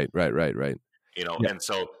theology. Right. Yeah. And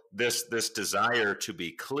so this desire to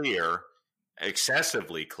be clear,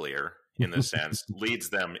 excessively clear in this sense, leads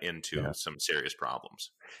them into some serious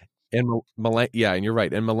problems. And and you're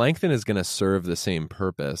right. And Melanchthon is going to serve the same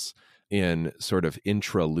purpose in sort of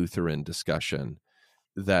intra-Lutheran discussion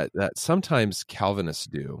that sometimes Calvinists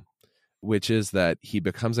do, which is that he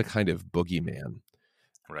becomes a kind of boogeyman.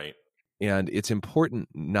 Right. And it's important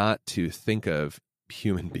not to think of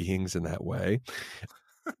human beings in that way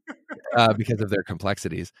because of their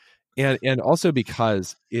complexities. And also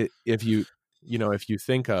because if you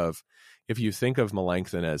think of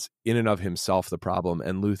Melanchthon as in and of himself the problem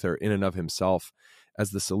and Luther in and of himself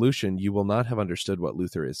as the solution, you will not have understood what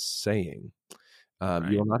Luther is saying.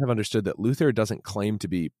 You will not have understood that Luther doesn't claim to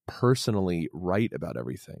be personally right about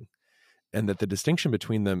everything, and that the distinction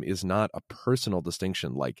between them is not a personal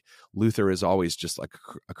distinction. Like Luther is always just like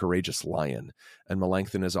a courageous lion, and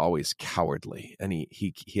Melanchthon is always cowardly, and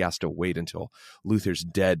he has to wait until Luther's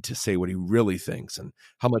dead to say what he really thinks and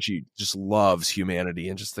how much he just loves humanity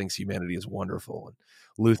and just thinks humanity is wonderful. And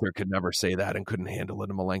Luther could never say that and couldn't handle it,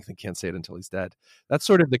 and Melanchthon can't say it until he's dead. That's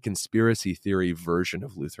sort of the conspiracy theory version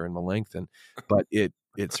of Luther and Melanchthon, but it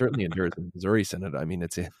certainly endures in the Missouri Synod. I mean,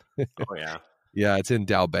 it's in Oh yeah. Yeah, it's in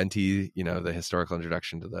Dalbenti, the historical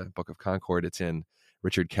introduction to the Book of Concord. It's in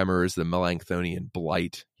Richard Kemmer's The Melanchthonian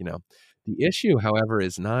Blight. The issue, however,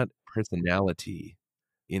 is not personality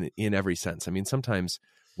in every sense. I mean, sometimes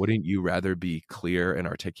wouldn't you rather be clear and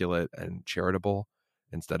articulate and charitable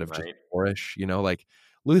instead of just boorish? Like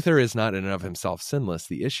Luther is not in and of himself sinless.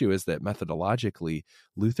 The issue is that methodologically,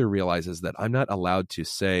 Luther realizes that I'm not allowed to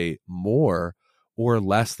say more or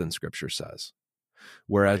less than Scripture says.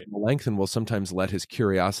 Whereas Melanchthon will sometimes let his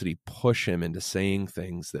curiosity push him into saying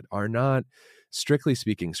things that are not, strictly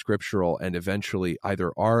speaking, scriptural, and eventually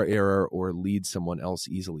either are error or lead someone else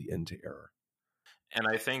easily into error. And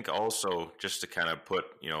I think also, just to kind of put,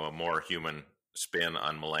 a more human spin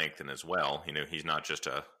on Melanchthon as well, he's not just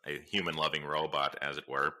a human-loving robot, as it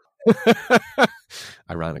were.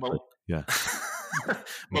 Ironically, yeah.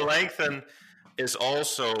 Melanchthon is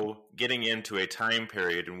also getting into a time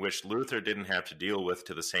period in which Luther didn't have to deal with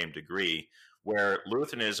to the same degree, where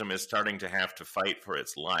Lutheranism is starting to have to fight for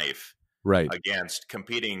its life against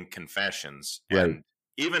competing confessions. And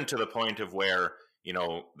even to the point of where,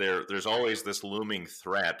 there's always this looming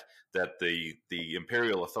threat that the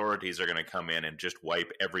imperial authorities are going to come in and just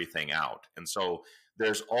wipe everything out. And so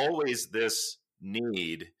there's always this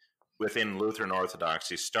need within Lutheran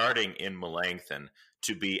Orthodoxy, starting in Melanchthon,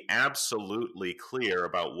 to be absolutely clear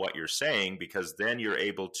about what you're saying, because then you're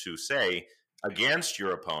able to say against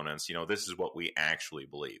your opponents, this is what we actually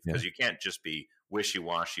believe. Because you can't just be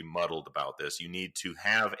wishy-washy, muddled about this. You need to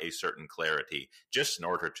have a certain clarity just in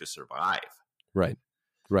order to survive. Right.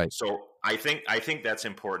 So I think that's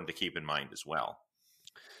important to keep in mind as well.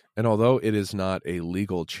 And although it is not a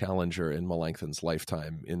legal challenger in Melanchthon's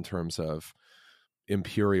lifetime in terms of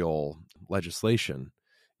imperial legislation,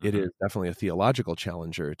 it is definitely a theological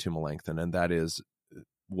challenger to Melanchthon, and that is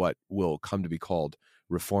what will come to be called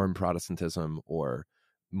Reformed Protestantism, or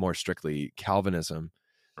more strictly Calvinism.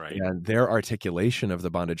 Right. And their articulation of the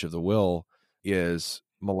bondage of the will is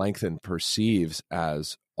Melanchthon perceives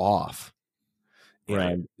as off.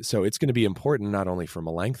 Right. And so it's going to be important not only for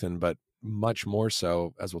Melanchthon, but much more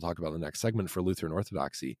so, as we'll talk about in the next segment, for Lutheran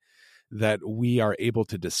Orthodoxy, that we are able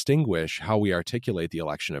to distinguish how we articulate the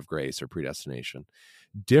election of grace or predestination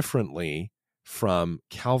differently from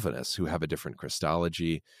Calvinists, who have a different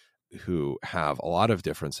Christology, who have a lot of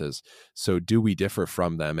differences. So do we differ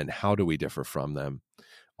from them, and how do we differ from them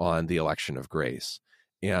on the election of grace?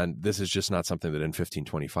 And this is just not something that in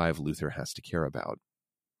 1525 Luther has to care about.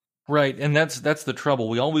 Right, and that's the trouble.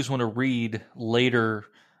 We always want to read later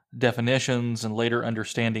definitions and later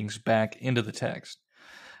understandings back into the text,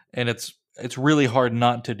 and it's really hard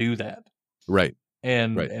not to do that. Right.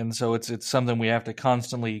 And so it's something we have to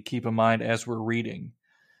constantly keep in mind as we're reading.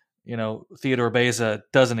 Theodore Beza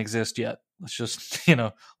doesn't exist yet. Let's just,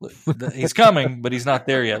 he's coming, but he's not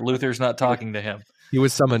there yet. Luther's not talking to him. He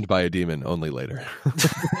was summoned by a demon only later.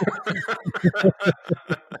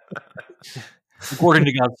 According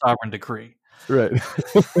to God's sovereign decree. Right.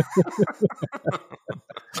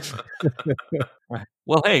 Right.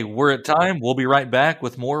 Well, hey, we're at time. We'll be right back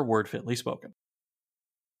with more Word Fitly Spoken.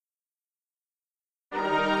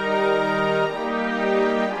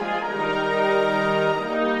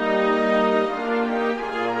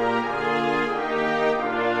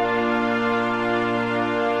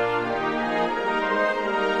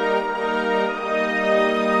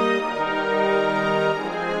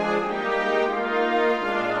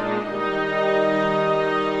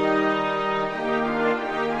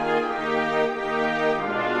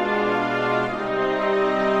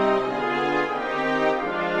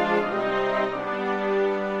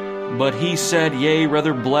 But he said, yea,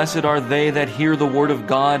 rather blessed are they that hear the word of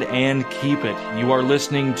God and keep it. You are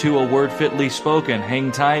listening to A Word Fitly Spoken.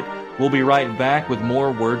 Hang tight. We'll be right back with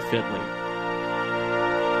more Word Fitly.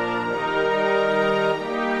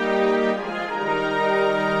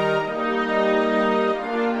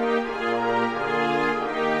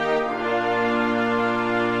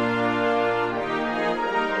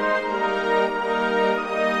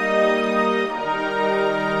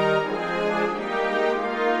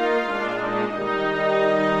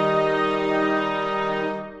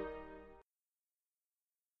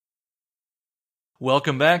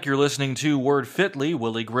 Welcome back. You're listening to Word Fitly.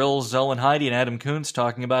 Willie Grills, Zoe and Heidi, and Adam Kuntz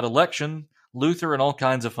talking about election, Luther, and all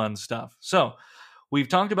kinds of fun stuff. So, we've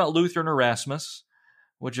talked about Luther and Erasmus,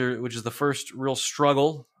 which is the first real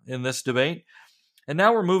struggle in this debate. And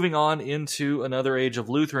now we're moving on into another age of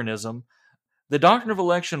Lutheranism. The doctrine of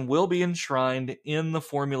election will be enshrined in the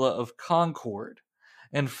formula of Concord.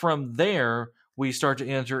 And from there, we start to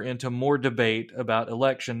enter into more debate about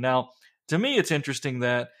election. Now, to me, it's interesting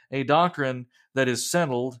that a doctrine that is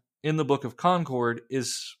settled in the Book of Concord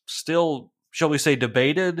is still, shall we say,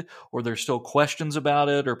 debated, or there's still questions about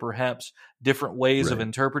it, or perhaps different ways of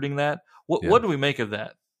interpreting that. What do we make of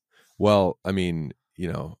that? Well, I mean,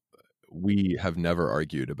 we have never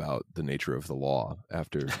argued about the nature of the law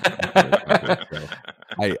after. So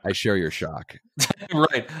I share your shock.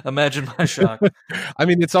 Right. Imagine my shock. I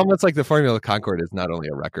mean, it's almost like the Formula of Concord is not only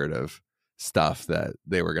a record of stuff that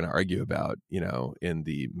they were going to argue about, in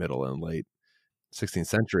the middle and late 16th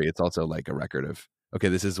century. It's also like a record of, okay,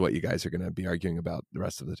 this is what you guys are going to be arguing about the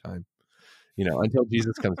rest of the time. Until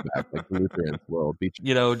Jesus comes back, like the Lutherans will beat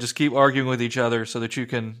you. Just keep arguing with each other so that you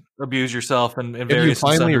can abuse yourself in various ways. If you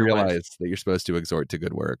finally realize that you're supposed to exhort to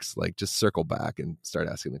good works, like just circle back and start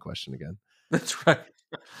asking the question again. That's right.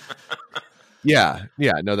 Yeah,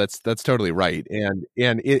 no, that's totally right. And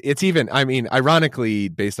it's even, I mean, ironically,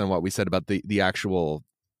 based on what we said about the actual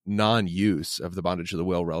non-use of the bondage of the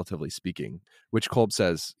will, relatively speaking, which Kolb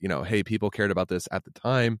says, hey, people cared about this at the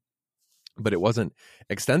time, but it wasn't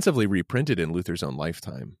extensively reprinted in Luther's own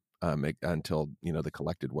lifetime until, the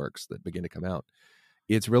collected works that begin to come out.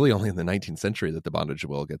 It's really only in the 19th century that the bondage of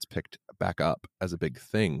will gets picked back up as a big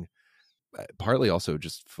thing, partly also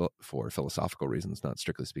just for philosophical reasons, not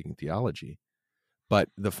strictly speaking theology. But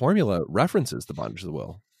the formula references the bondage of the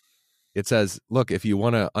will. It says, look, if you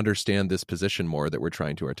want to understand this position more that we're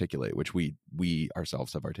trying to articulate, which we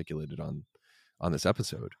ourselves have articulated on this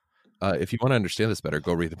episode, if you want to understand this better,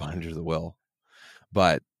 go read the bondage of the will.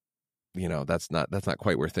 But that's not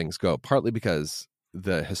quite where things go, partly because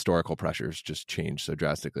the historical pressures just change so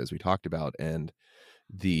drastically, as we talked about, and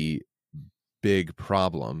the big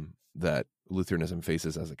problem that Lutheranism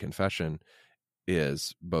faces as a confession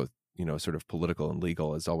is both sort of political and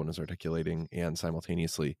legal, as Elwin is articulating, and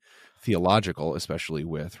simultaneously theological, especially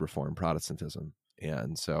with Reformed Protestantism.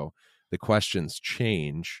 And so the questions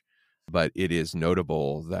change, but it is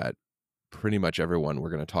notable that pretty much everyone we're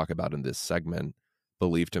going to talk about in this segment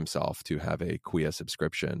believed himself to have a quia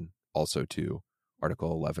subscription also to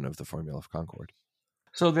Article 11 of the Formula of Concord.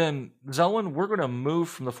 So then, Zelwyn, we're going to move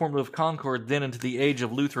from the Formula of Concord then into the age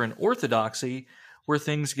of Lutheran Orthodoxy, where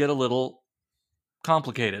things get a little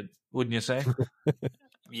complicated, wouldn't you say?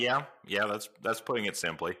 Yeah, that's putting it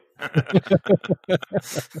simply.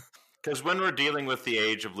 Because when we're dealing with the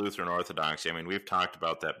age of Lutheran Orthodoxy, I mean, we've talked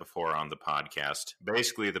about that before on the podcast.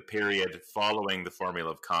 Basically, the period following the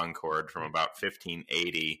Formula of Concord from about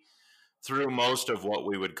 1580 through most of what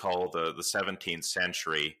we would call the 17th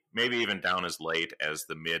century, maybe even down as late as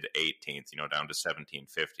the mid-18th, down to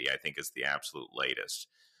 1750, I think is the absolute latest.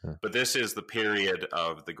 But this is the period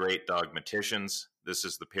of the great dogmaticians. This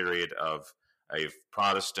is the period of a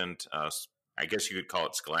Protestant, I guess you could call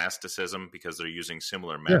it scholasticism, because they're using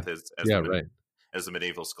similar methods as the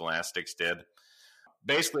medieval scholastics did.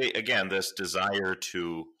 Basically, again, this desire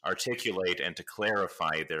to articulate and to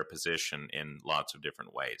clarify their position in lots of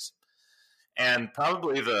different ways. And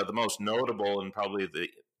probably the most notable and probably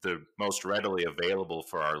the most readily available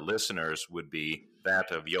for our listeners would be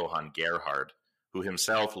that of Johann Gerhard, who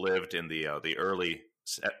himself lived in the early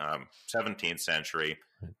 17th century,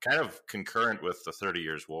 kind of concurrent with the 30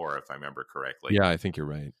 Years' War, if I remember correctly. Yeah, I think you're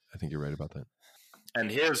right. I think you're right about that.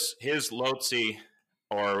 And his Lotzi,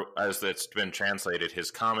 or as it's been translated,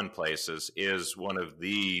 his Commonplaces, is one of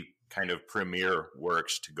the kind of premier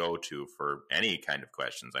works to go to for any kind of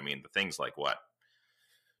questions. I mean, the thing's like, what,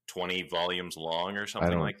 20 volumes long or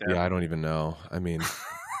something like that? Yeah, I don't even know. I mean,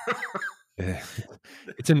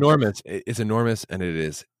 it's enormous. It's enormous, and it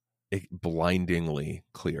is blindingly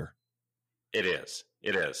clear. It is.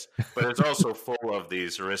 But it's also full of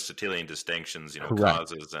these Aristotelian distinctions,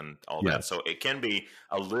 causes and all that. So it can be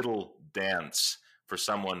a little dense for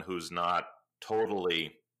someone who's not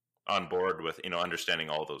totally on board with, understanding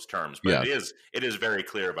all those terms. But it is very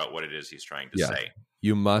clear about what it is he's trying to say.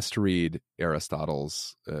 You must read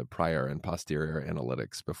Aristotle's prior and posterior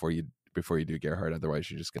analytics before you do Gerhard. Otherwise,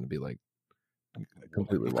 you're just going to be like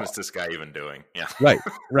completely lost. What's this guy even doing? Yeah.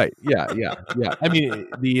 Right. Yeah. I mean,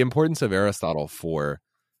 the importance of Aristotle for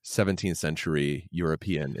 17th century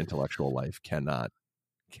European intellectual life cannot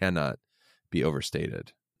be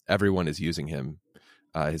overstated. Everyone is using him.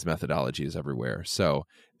 His methodology is everywhere. So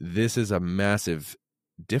this is a massive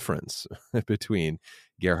difference between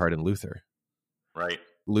Gerhard and Luther. Right.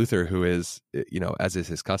 Luther, who is, as is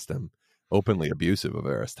his custom, openly abusive of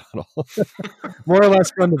Aristotle, more or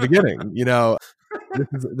less from the beginning.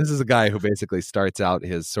 This is a guy who basically starts out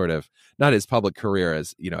his sort of, not his public career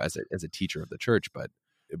as a teacher of the church, but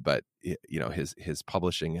his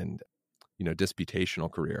publishing and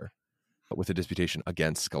disputational career with a disputation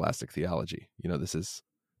against scholastic theology.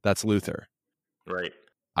 That's Luther. Right.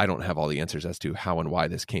 I don't have all the answers as to how and why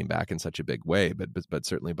this came back in such a big way, but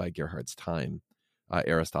certainly by Gerhard's time,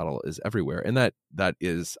 Aristotle is everywhere. And that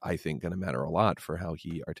is, I think, going to matter a lot for how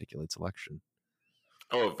he articulates election.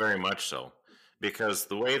 Oh, very much so. Because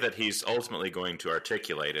the way that he's ultimately going to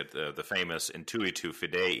articulate it, the famous intuitu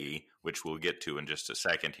fidei, which we'll get to in just a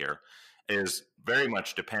second here, is very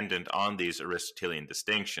much dependent on these Aristotelian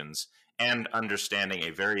distinctions and understanding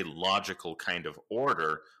a very logical kind of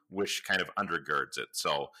order which kind of undergirds it.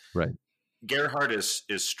 So right. Gerhard is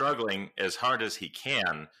struggling as hard as he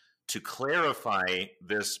can to clarify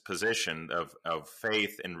this position of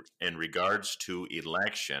faith in regards to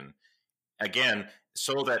election, again,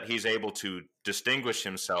 so that he's able to distinguish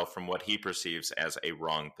himself from what he perceives as a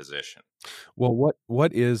wrong position. Well,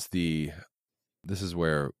 what is this is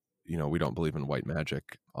where, we don't believe in white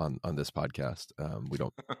magic on this podcast. We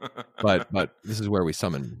don't, but this is where we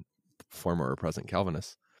summon former or present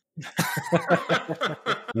Calvinists.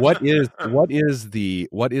 What is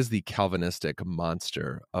the Calvinistic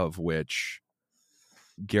monster of which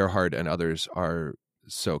Gerhard and others are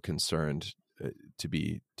so concerned to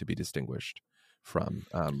be distinguished from?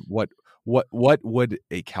 What would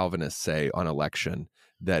a Calvinist say on election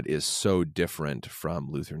that is so different from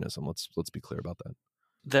Lutheranism? Let's be clear about that.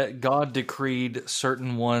 that God decreed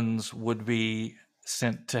certain ones would be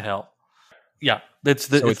sent to hell. Yeah, it's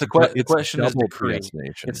the question is double decree.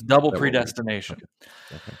 predestination. It's double Is that what we're- predestination.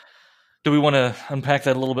 Okay. Do we want to unpack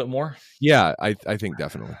that a little bit more? Yeah, I think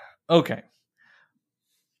definitely. Okay.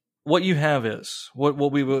 What you have is what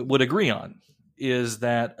we would agree on is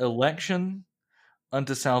that election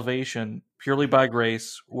unto salvation purely by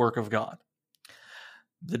grace, work of God.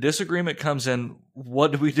 The disagreement comes in,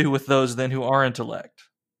 what do we do with those then who aren't elect?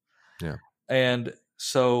 Yeah. And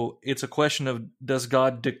so it's a question of, does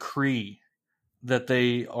God decree that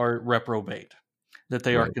they are reprobate, that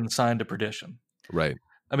they are consigned to perdition? Right.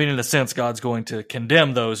 I mean, in a sense, God's going to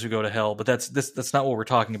condemn those who go to hell, but that's not what we're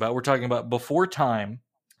talking about. We're talking about before time,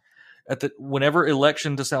 whenever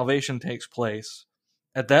election to salvation takes place,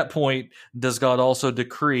 at that point, does God also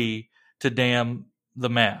decree to damn the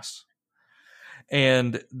mass?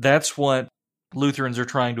 And that's what Lutherans are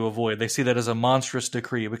trying to avoid. They see that as a monstrous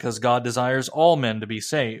decree because God desires all men to be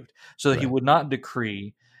saved. So he would not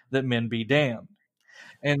decree that men be damned.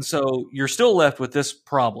 And so you're still left with this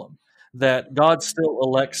problem that God still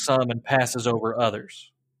elects some and passes over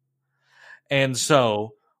others. And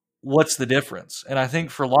so what's the difference? And I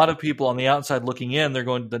think for a lot of people on the outside looking in, they're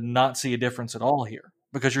going to not see a difference at all here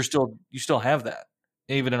because you still have that.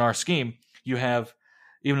 Even in our scheme, you have,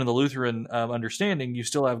 even in the Lutheran understanding, you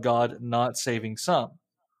still have God not saving some.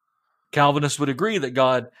 Calvinists would agree that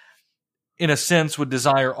God, in a sense, would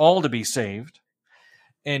desire all to be saved,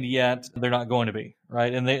 and yet they're not going to be,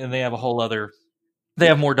 right? And they have a whole other, they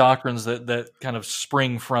have more doctrines that kind of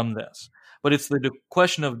spring from this. But it's the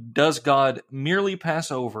question of, does God merely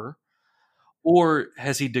pass over, or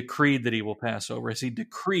has he decreed that he will pass over? Has he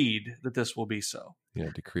decreed that this will be so? Yeah,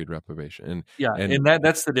 decreed reprobation. And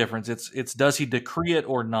that's the difference. It's does he decree it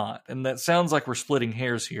or not? And that sounds like we're splitting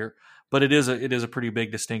hairs here, but it is a pretty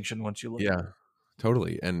big distinction once you look at it.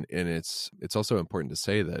 Totally. And it's also important to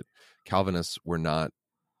say that Calvinists were not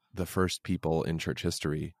the first people in church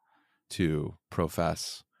history to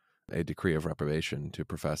profess a decree of reprobation, to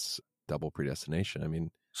profess double predestination. I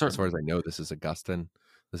mean, as far as I know, this is Augustine.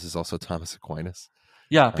 This is also Thomas Aquinas.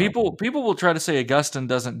 Yeah, people will try to say Augustine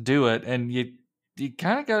doesn't do it, and you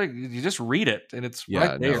kind of got to, you just read it, and it's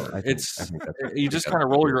right there. I think you just kind of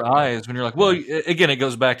roll your eyes when you're like, well, again, it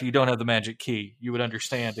goes back to, you don't have the magic key. You would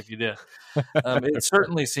understand if you did. It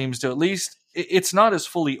certainly seems to, at least, it's not as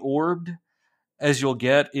fully orbed as you'll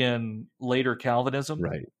get in later Calvinism.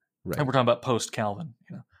 Right. And we're talking about post-Calvin.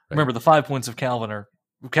 Remember, the 5 points of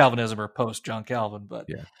Calvinism are post-John Calvin,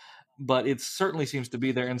 but it certainly seems to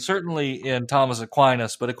be there, and certainly in Thomas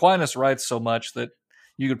Aquinas. But Aquinas writes so much that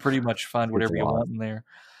you could pretty much find whatever you want in there.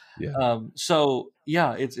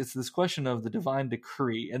 It's this question of the divine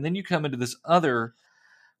decree, and then you come into this other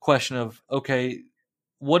question of, okay,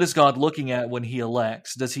 what is God looking at when he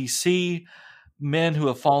elects? Does he see men who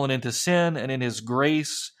have fallen into sin, and in his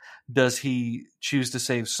grace, does he choose to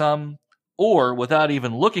save some? Or, without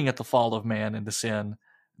even looking at the fall of man into sin,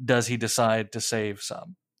 does he decide to save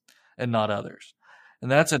some and not others? And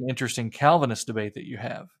that's an interesting Calvinist debate that you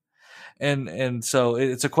have. And so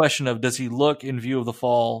it's a question of, does he look in view of the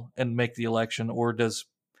fall and make the election, or does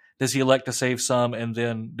he elect to save some and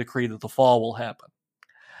then decree that the fall will happen?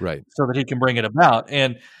 Right. So that he can bring it about.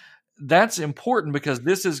 And that's important because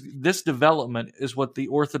this development is what the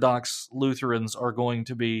Orthodox Lutherans are going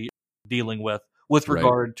to be dealing with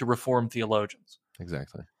regard to Reformed theologians.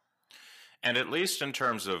 Exactly. And at least in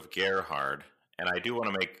terms of Gerhard, and I do want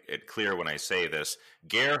to make it clear when I say this,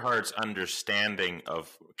 Gerhard's understanding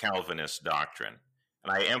of Calvinist doctrine,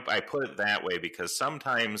 and I put it that way because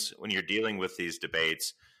sometimes when you're dealing with these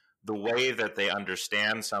debates, the way that they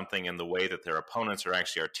understand something and the way that their opponents are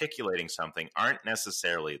actually articulating something aren't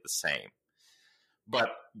necessarily the same.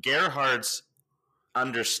 But Gerhard's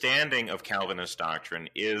understanding of Calvinist doctrine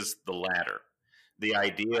is the latter. The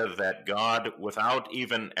idea that God, without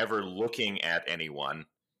even ever looking at anyone,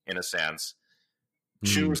 in a sense,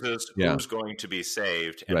 chooses who's going to be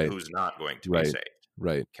saved and who's not going to be saved.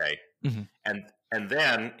 Right. Okay. Mm-hmm. And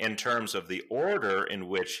then, in terms of the order in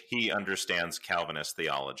which he understands Calvinist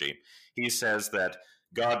theology, he says that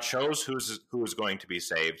God chose who is going to be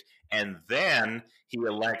saved, and then he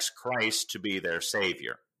elects Christ to be their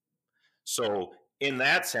Savior. So, in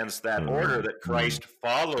that sense, that order that Christ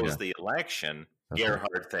follows the election,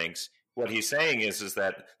 Gerhard thinks, what he's saying is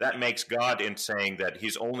that makes God in saying that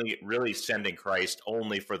he's only really sending Christ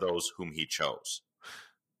only for those whom he chose.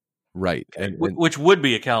 Right. Okay. Which would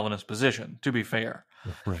be a Calvinist position, to be fair.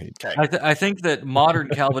 Right. Okay. I think that modern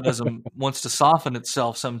Calvinism wants to soften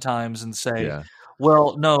itself sometimes and say,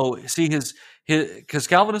 well, no, see, because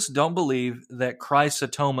Calvinists don't believe that Christ's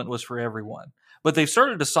atonement was for everyone, but they've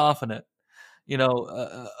started to soften it,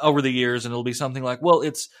 over the years, and it'll be something like, well,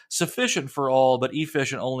 it's sufficient for all, but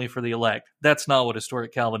efficient only for the elect. That's not what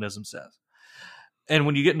historic Calvinism says. And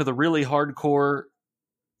when you get into the really hardcore,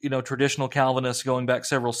 traditional Calvinists going back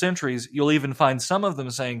several centuries, you'll even find some of them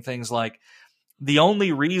saying things like, the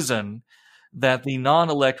only reason that the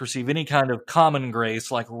non-elect receive any kind of common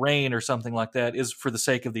grace, like rain or something like that, is for the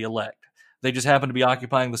sake of the elect. They just happen to be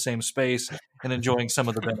occupying the same space and enjoying some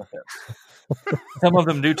of the benefits. Some of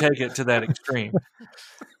them do take it to that extreme.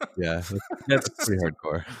 Yeah, that's pretty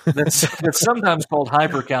hardcore. That's sometimes called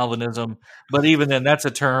hyper-Calvinism, but even then, that's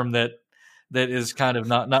a term that is kind of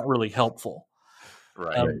not really helpful.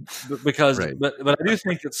 Right. Because, but I do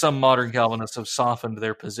think that some modern Calvinists have softened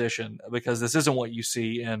their position, because this isn't what you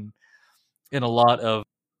see in a lot of,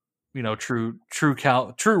 true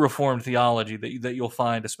Reformed theology that you'll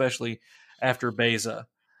find, especially after Beza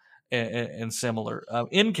and similar.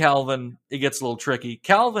 In Calvin, it gets a little tricky.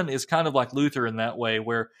 Calvin is kind of like Luther in that way,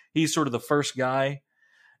 where he's sort of the first guy,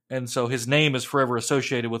 and so his name is forever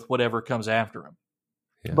associated with whatever comes after him.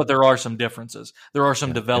 Yeah. But there are some differences. There are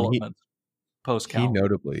some developments. He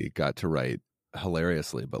notably got to write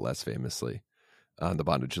hilariously, but less famously, on the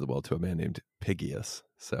bondage of the will to a man named Pigius.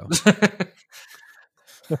 So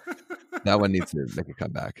that one needs to make a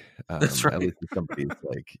comeback. That's right. At least somebody's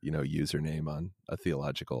username on a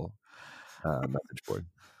theological message board.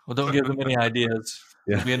 Well, don't give them any ideas.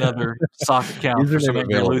 Yeah. There'll be another sock account for some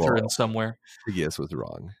angry Lutheran somewhere. Pigius was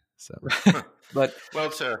wrong. So, but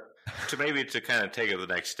to maybe to kind of take it the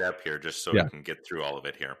next step here, just so we can get through all of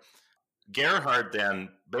it here. Gerhard then,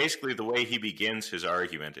 basically the way he begins his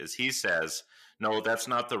argument is he says, no, that's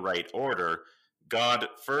not the right order. God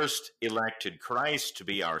first elected Christ to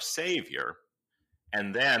be our Savior,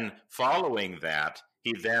 and then following that,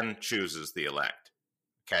 he then chooses the elect.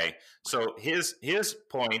 Okay, so his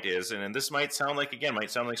point is, and this might sound like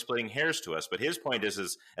splitting hairs to us, but his point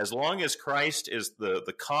is as long as Christ is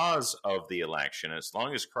the cause of the election, as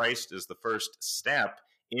long as Christ is the first step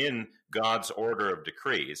in God's order of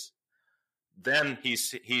decrees, then he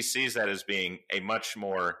sees that as being a much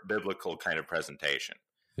more biblical kind of presentation.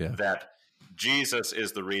 Yeah. That Jesus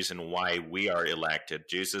is the reason why we are elected.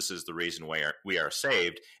 Jesus is the reason why we are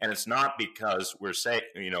saved, and it's not because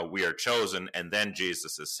we are chosen and then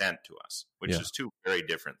Jesus is sent to us, which is two very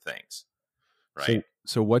different things, right?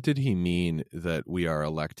 So what did he mean that we are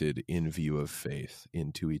elected in view of faith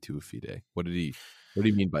in tui tu fide? What did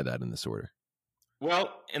he mean by that in this order?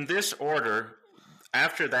 Well, in this order,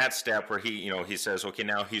 after that step where he says, okay,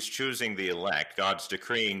 now he's choosing the elect, God's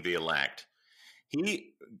decreeing the elect.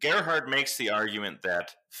 Gerhard makes the argument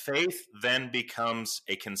that faith then becomes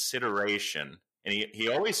a consideration, and he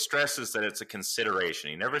always stresses that it's a consideration.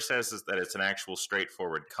 He never says that it's an actual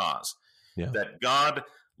straightforward cause. Yeah. That God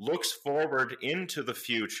looks forward into the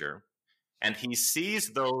future, and he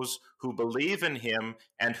sees those who believe in him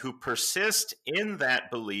and who persist in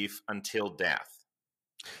that belief until death.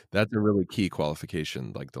 That's a really key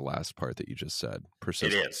qualification, like the last part that you just said.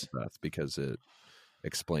 Persist it is. Death, because it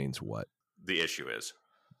explains what the issue is.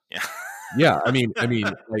 Yeah. Yeah, I mean,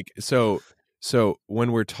 like, so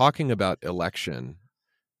when we're talking about election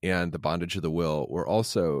and the bondage of the will, we're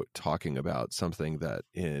also talking about something that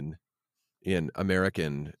in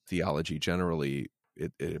American theology generally,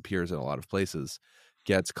 it appears in a lot of places,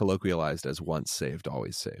 gets colloquialized as once saved,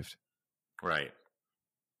 always saved. Right.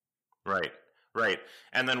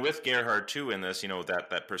 And then with Gerhard too in this,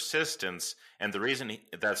 that persistence, and the reason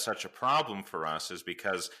that's such a problem for us is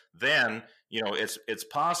because then, it's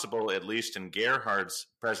possible, at least in Gerhard's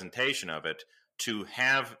presentation of it, to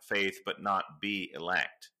have faith but not be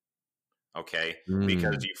elect. Okay?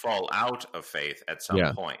 Because you fall out of faith at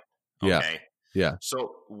some point. Okay? Yeah.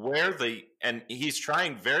 So and he's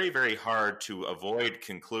trying very, very hard to avoid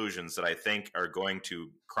conclusions that I think are going to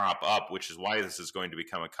crop up, which is why this is going to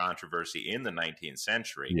become a controversy in the 19th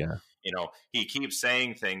century. Yeah. He keeps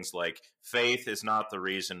saying things like faith is not the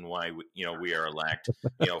reason why we are elect.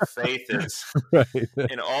 Faith is right.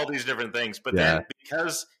 All these different things. But then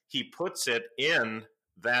because he puts it in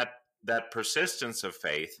that persistence of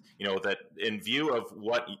faith, that in view of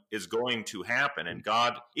what is going to happen, and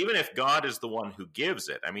God, even if God is the one who gives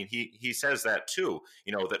it, I mean, he says that too,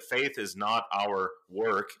 that faith is not our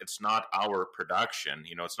work, it's not our production,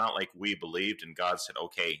 it's not like we believed and God said,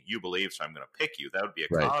 okay, you believe, so I'm going to pick you. That would be a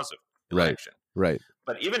cause of election. Right.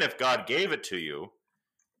 But even if God gave it to you,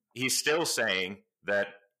 he's still saying that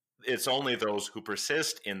it's only those who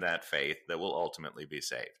persist in that faith that will ultimately be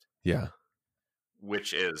saved. Yeah.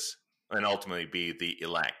 Which is, and ultimately be the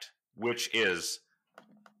elect, which is,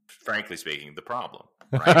 frankly speaking, the problem.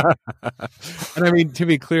 Right? And I mean, to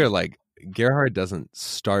be clear, like, Gerhard doesn't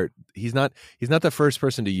start. He's not the first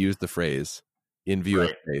person to use the phrase "in view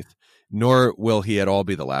of faith," nor will he at all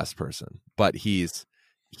be the last person. But he's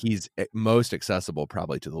most accessible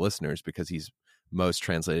probably to the listeners because he's most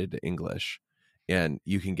translated to English, and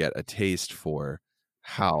you can get a taste for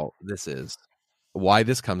how this is, why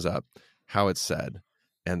this comes up, how it's said,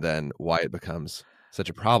 and then why it becomes such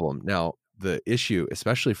a problem. Now, the issue,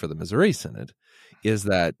 especially for the Missouri Synod, is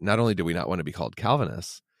that not only do we not want to be called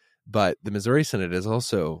Calvinists, but the Missouri Synod is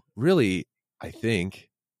also really, I think,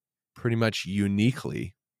 pretty much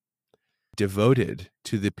uniquely devoted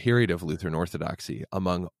to the period of Lutheran Orthodoxy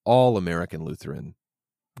among all American Lutheran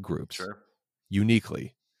groups. Sure.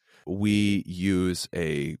 Uniquely. We use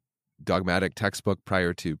a dogmatic textbook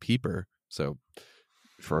prior to Pieper, so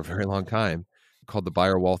for a very long time, called the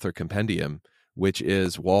Beyer-Walther Compendium, which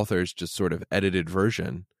is Walther's just sort of edited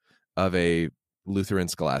version of a Lutheran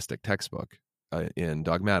scholastic textbook in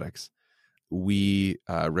dogmatics. We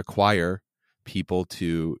require people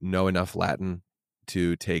to know enough Latin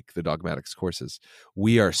to take the dogmatics courses.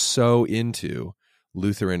 We are so into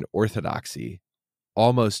Lutheran orthodoxy,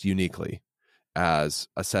 almost uniquely, as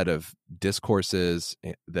a set of discourses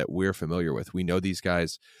that we're familiar with. We know these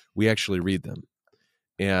guys. We actually read them.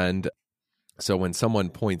 And so when someone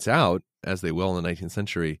points out, as they will in the 19th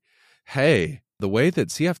century, hey, the way that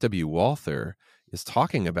CFW Walther is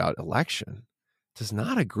talking about election does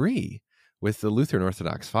not agree with the Lutheran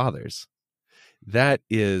Orthodox fathers, that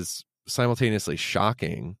is simultaneously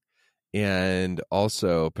shocking and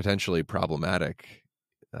also potentially problematic.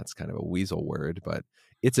 That's kind of a weasel word, but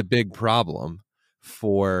it's a big problem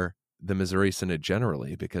for the Missouri Synod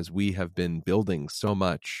generally, because we have been building so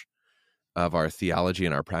much of our theology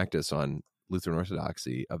and our practice on Lutheran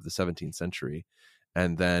Orthodoxy of the 17th century.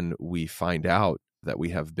 And then we find out that we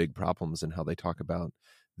have big problems in how they talk about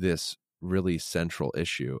this really central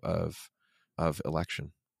issue of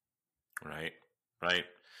election. Right.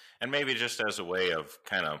 And maybe just as a way of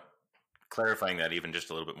kind of clarifying that even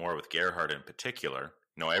just a little bit more with Gerhard in particular,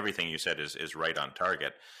 everything you said is right on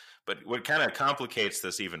target. But what kind of complicates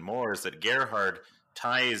this even more is that Gerhard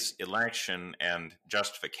ties election and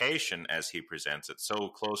justification, as he presents it, so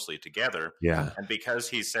closely together. Yeah. And because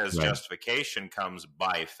he says Right. Justification comes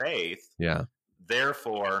by faith, Yeah.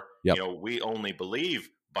 therefore, Yep. we only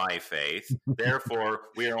believe by faith. Therefore,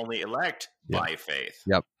 we are only elect by faith.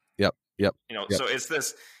 Yep. So it's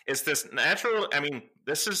this natural.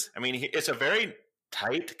 It's a very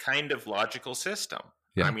tight kind of logical system.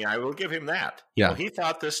 Yeah. I will give him that. He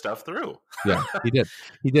thought this stuff through. Yeah, he did.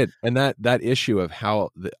 And that issue of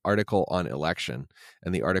how the article on election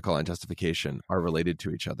and the article on justification are related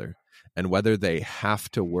to each other, and whether they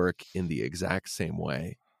have to work in the exact same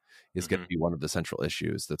way, is going to be one of the central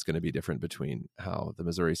issues that's going to be different between how the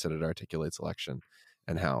Missouri Synod articulates election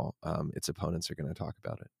and how its opponents are going to talk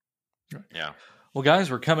about it. Yeah. Well,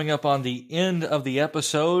 guys, we're coming up on the end of the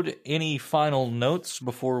episode. Any final notes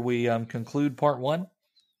before we conclude part one?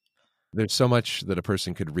 There's so much that a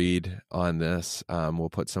person could read on this. We'll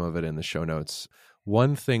put some of it in the show notes.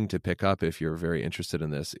 One thing to pick up if you're very interested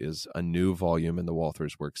in this is a new volume in the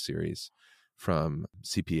Walther's Work series from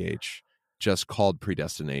CPH, just called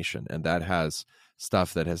Predestination. And that has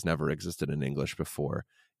stuff that has never existed in English before,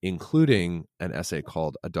 including an essay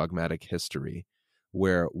called A Dogmatic History,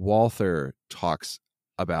 where Walther talks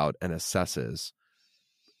about and assesses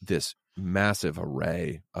this massive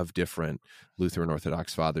array of different Lutheran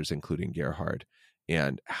Orthodox fathers, including Gerhard,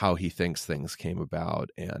 and how he thinks things came about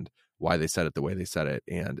and why they said it the way they said it,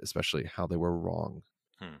 and especially how they were wrong.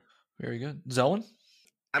 Very good. Zelwyn?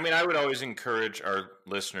 I would always encourage our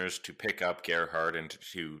listeners to pick up Gerhard and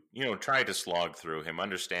to try to slog through him,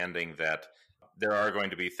 understanding that there are going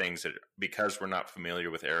to be things that, because we're not familiar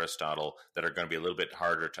with Aristotle, that are going to be a little bit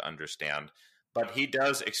harder to understand. But he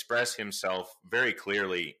does express himself very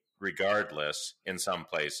clearly, regardless, in some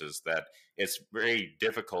places, that it's very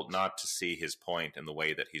difficult not to see his point in the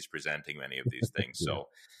way that he's presenting many of these things. So,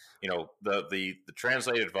 the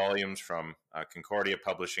translated volumes from Concordia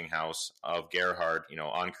Publishing House of Gerhard,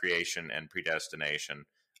 on creation and predestination,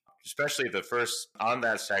 especially the first on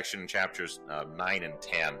that section, chapters 9 and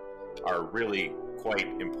 10, are really quite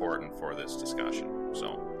important for this discussion.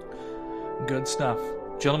 So, good stuff.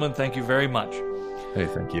 Gentlemen, thank you very much. Hey,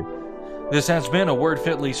 thank you. This has been A Word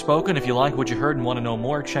Fitly Spoken. If you like what you heard and want to know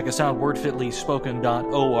more, check us out,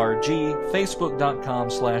 wordfitlyspoken.org,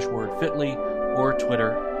 facebook.com/wordfitly, or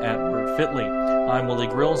Twitter @wordfitly. I'm Willie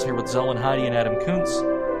Grills, here with Zelwyn Heidi and Adam Kuntz.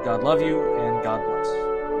 God love you, and God bless.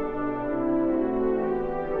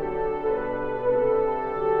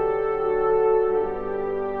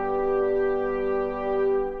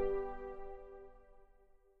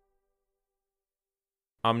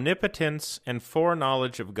 Omnipotence and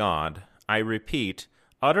foreknowledge of God, I repeat,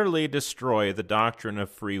 utterly destroy the doctrine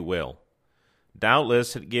of free will.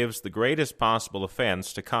 Doubtless it gives the greatest possible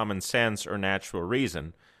offense to common sense or natural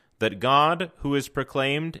reason that God, who is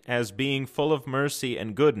proclaimed as being full of mercy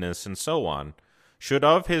and goodness and so on, should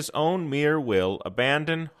of his own mere will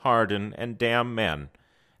abandon, harden, and damn men,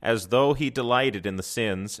 as though he delighted in the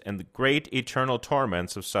sins and the great eternal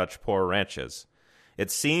torments of such poor wretches.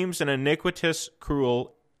 It seems an iniquitous,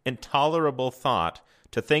 cruel, intolerable thought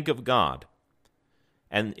to think of God,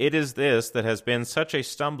 and it is this that has been such a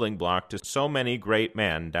stumbling block to so many great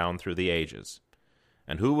men down through the ages.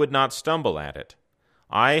 And who would not stumble at it?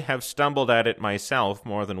 I have stumbled at it myself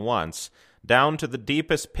more than once, down to the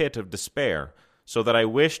deepest pit of despair, so that I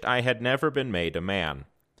wished I had never been made a man.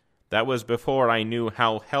 That was before I knew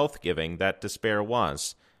how health-giving that despair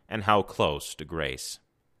was, and how close to grace.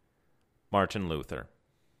 Martin Luther.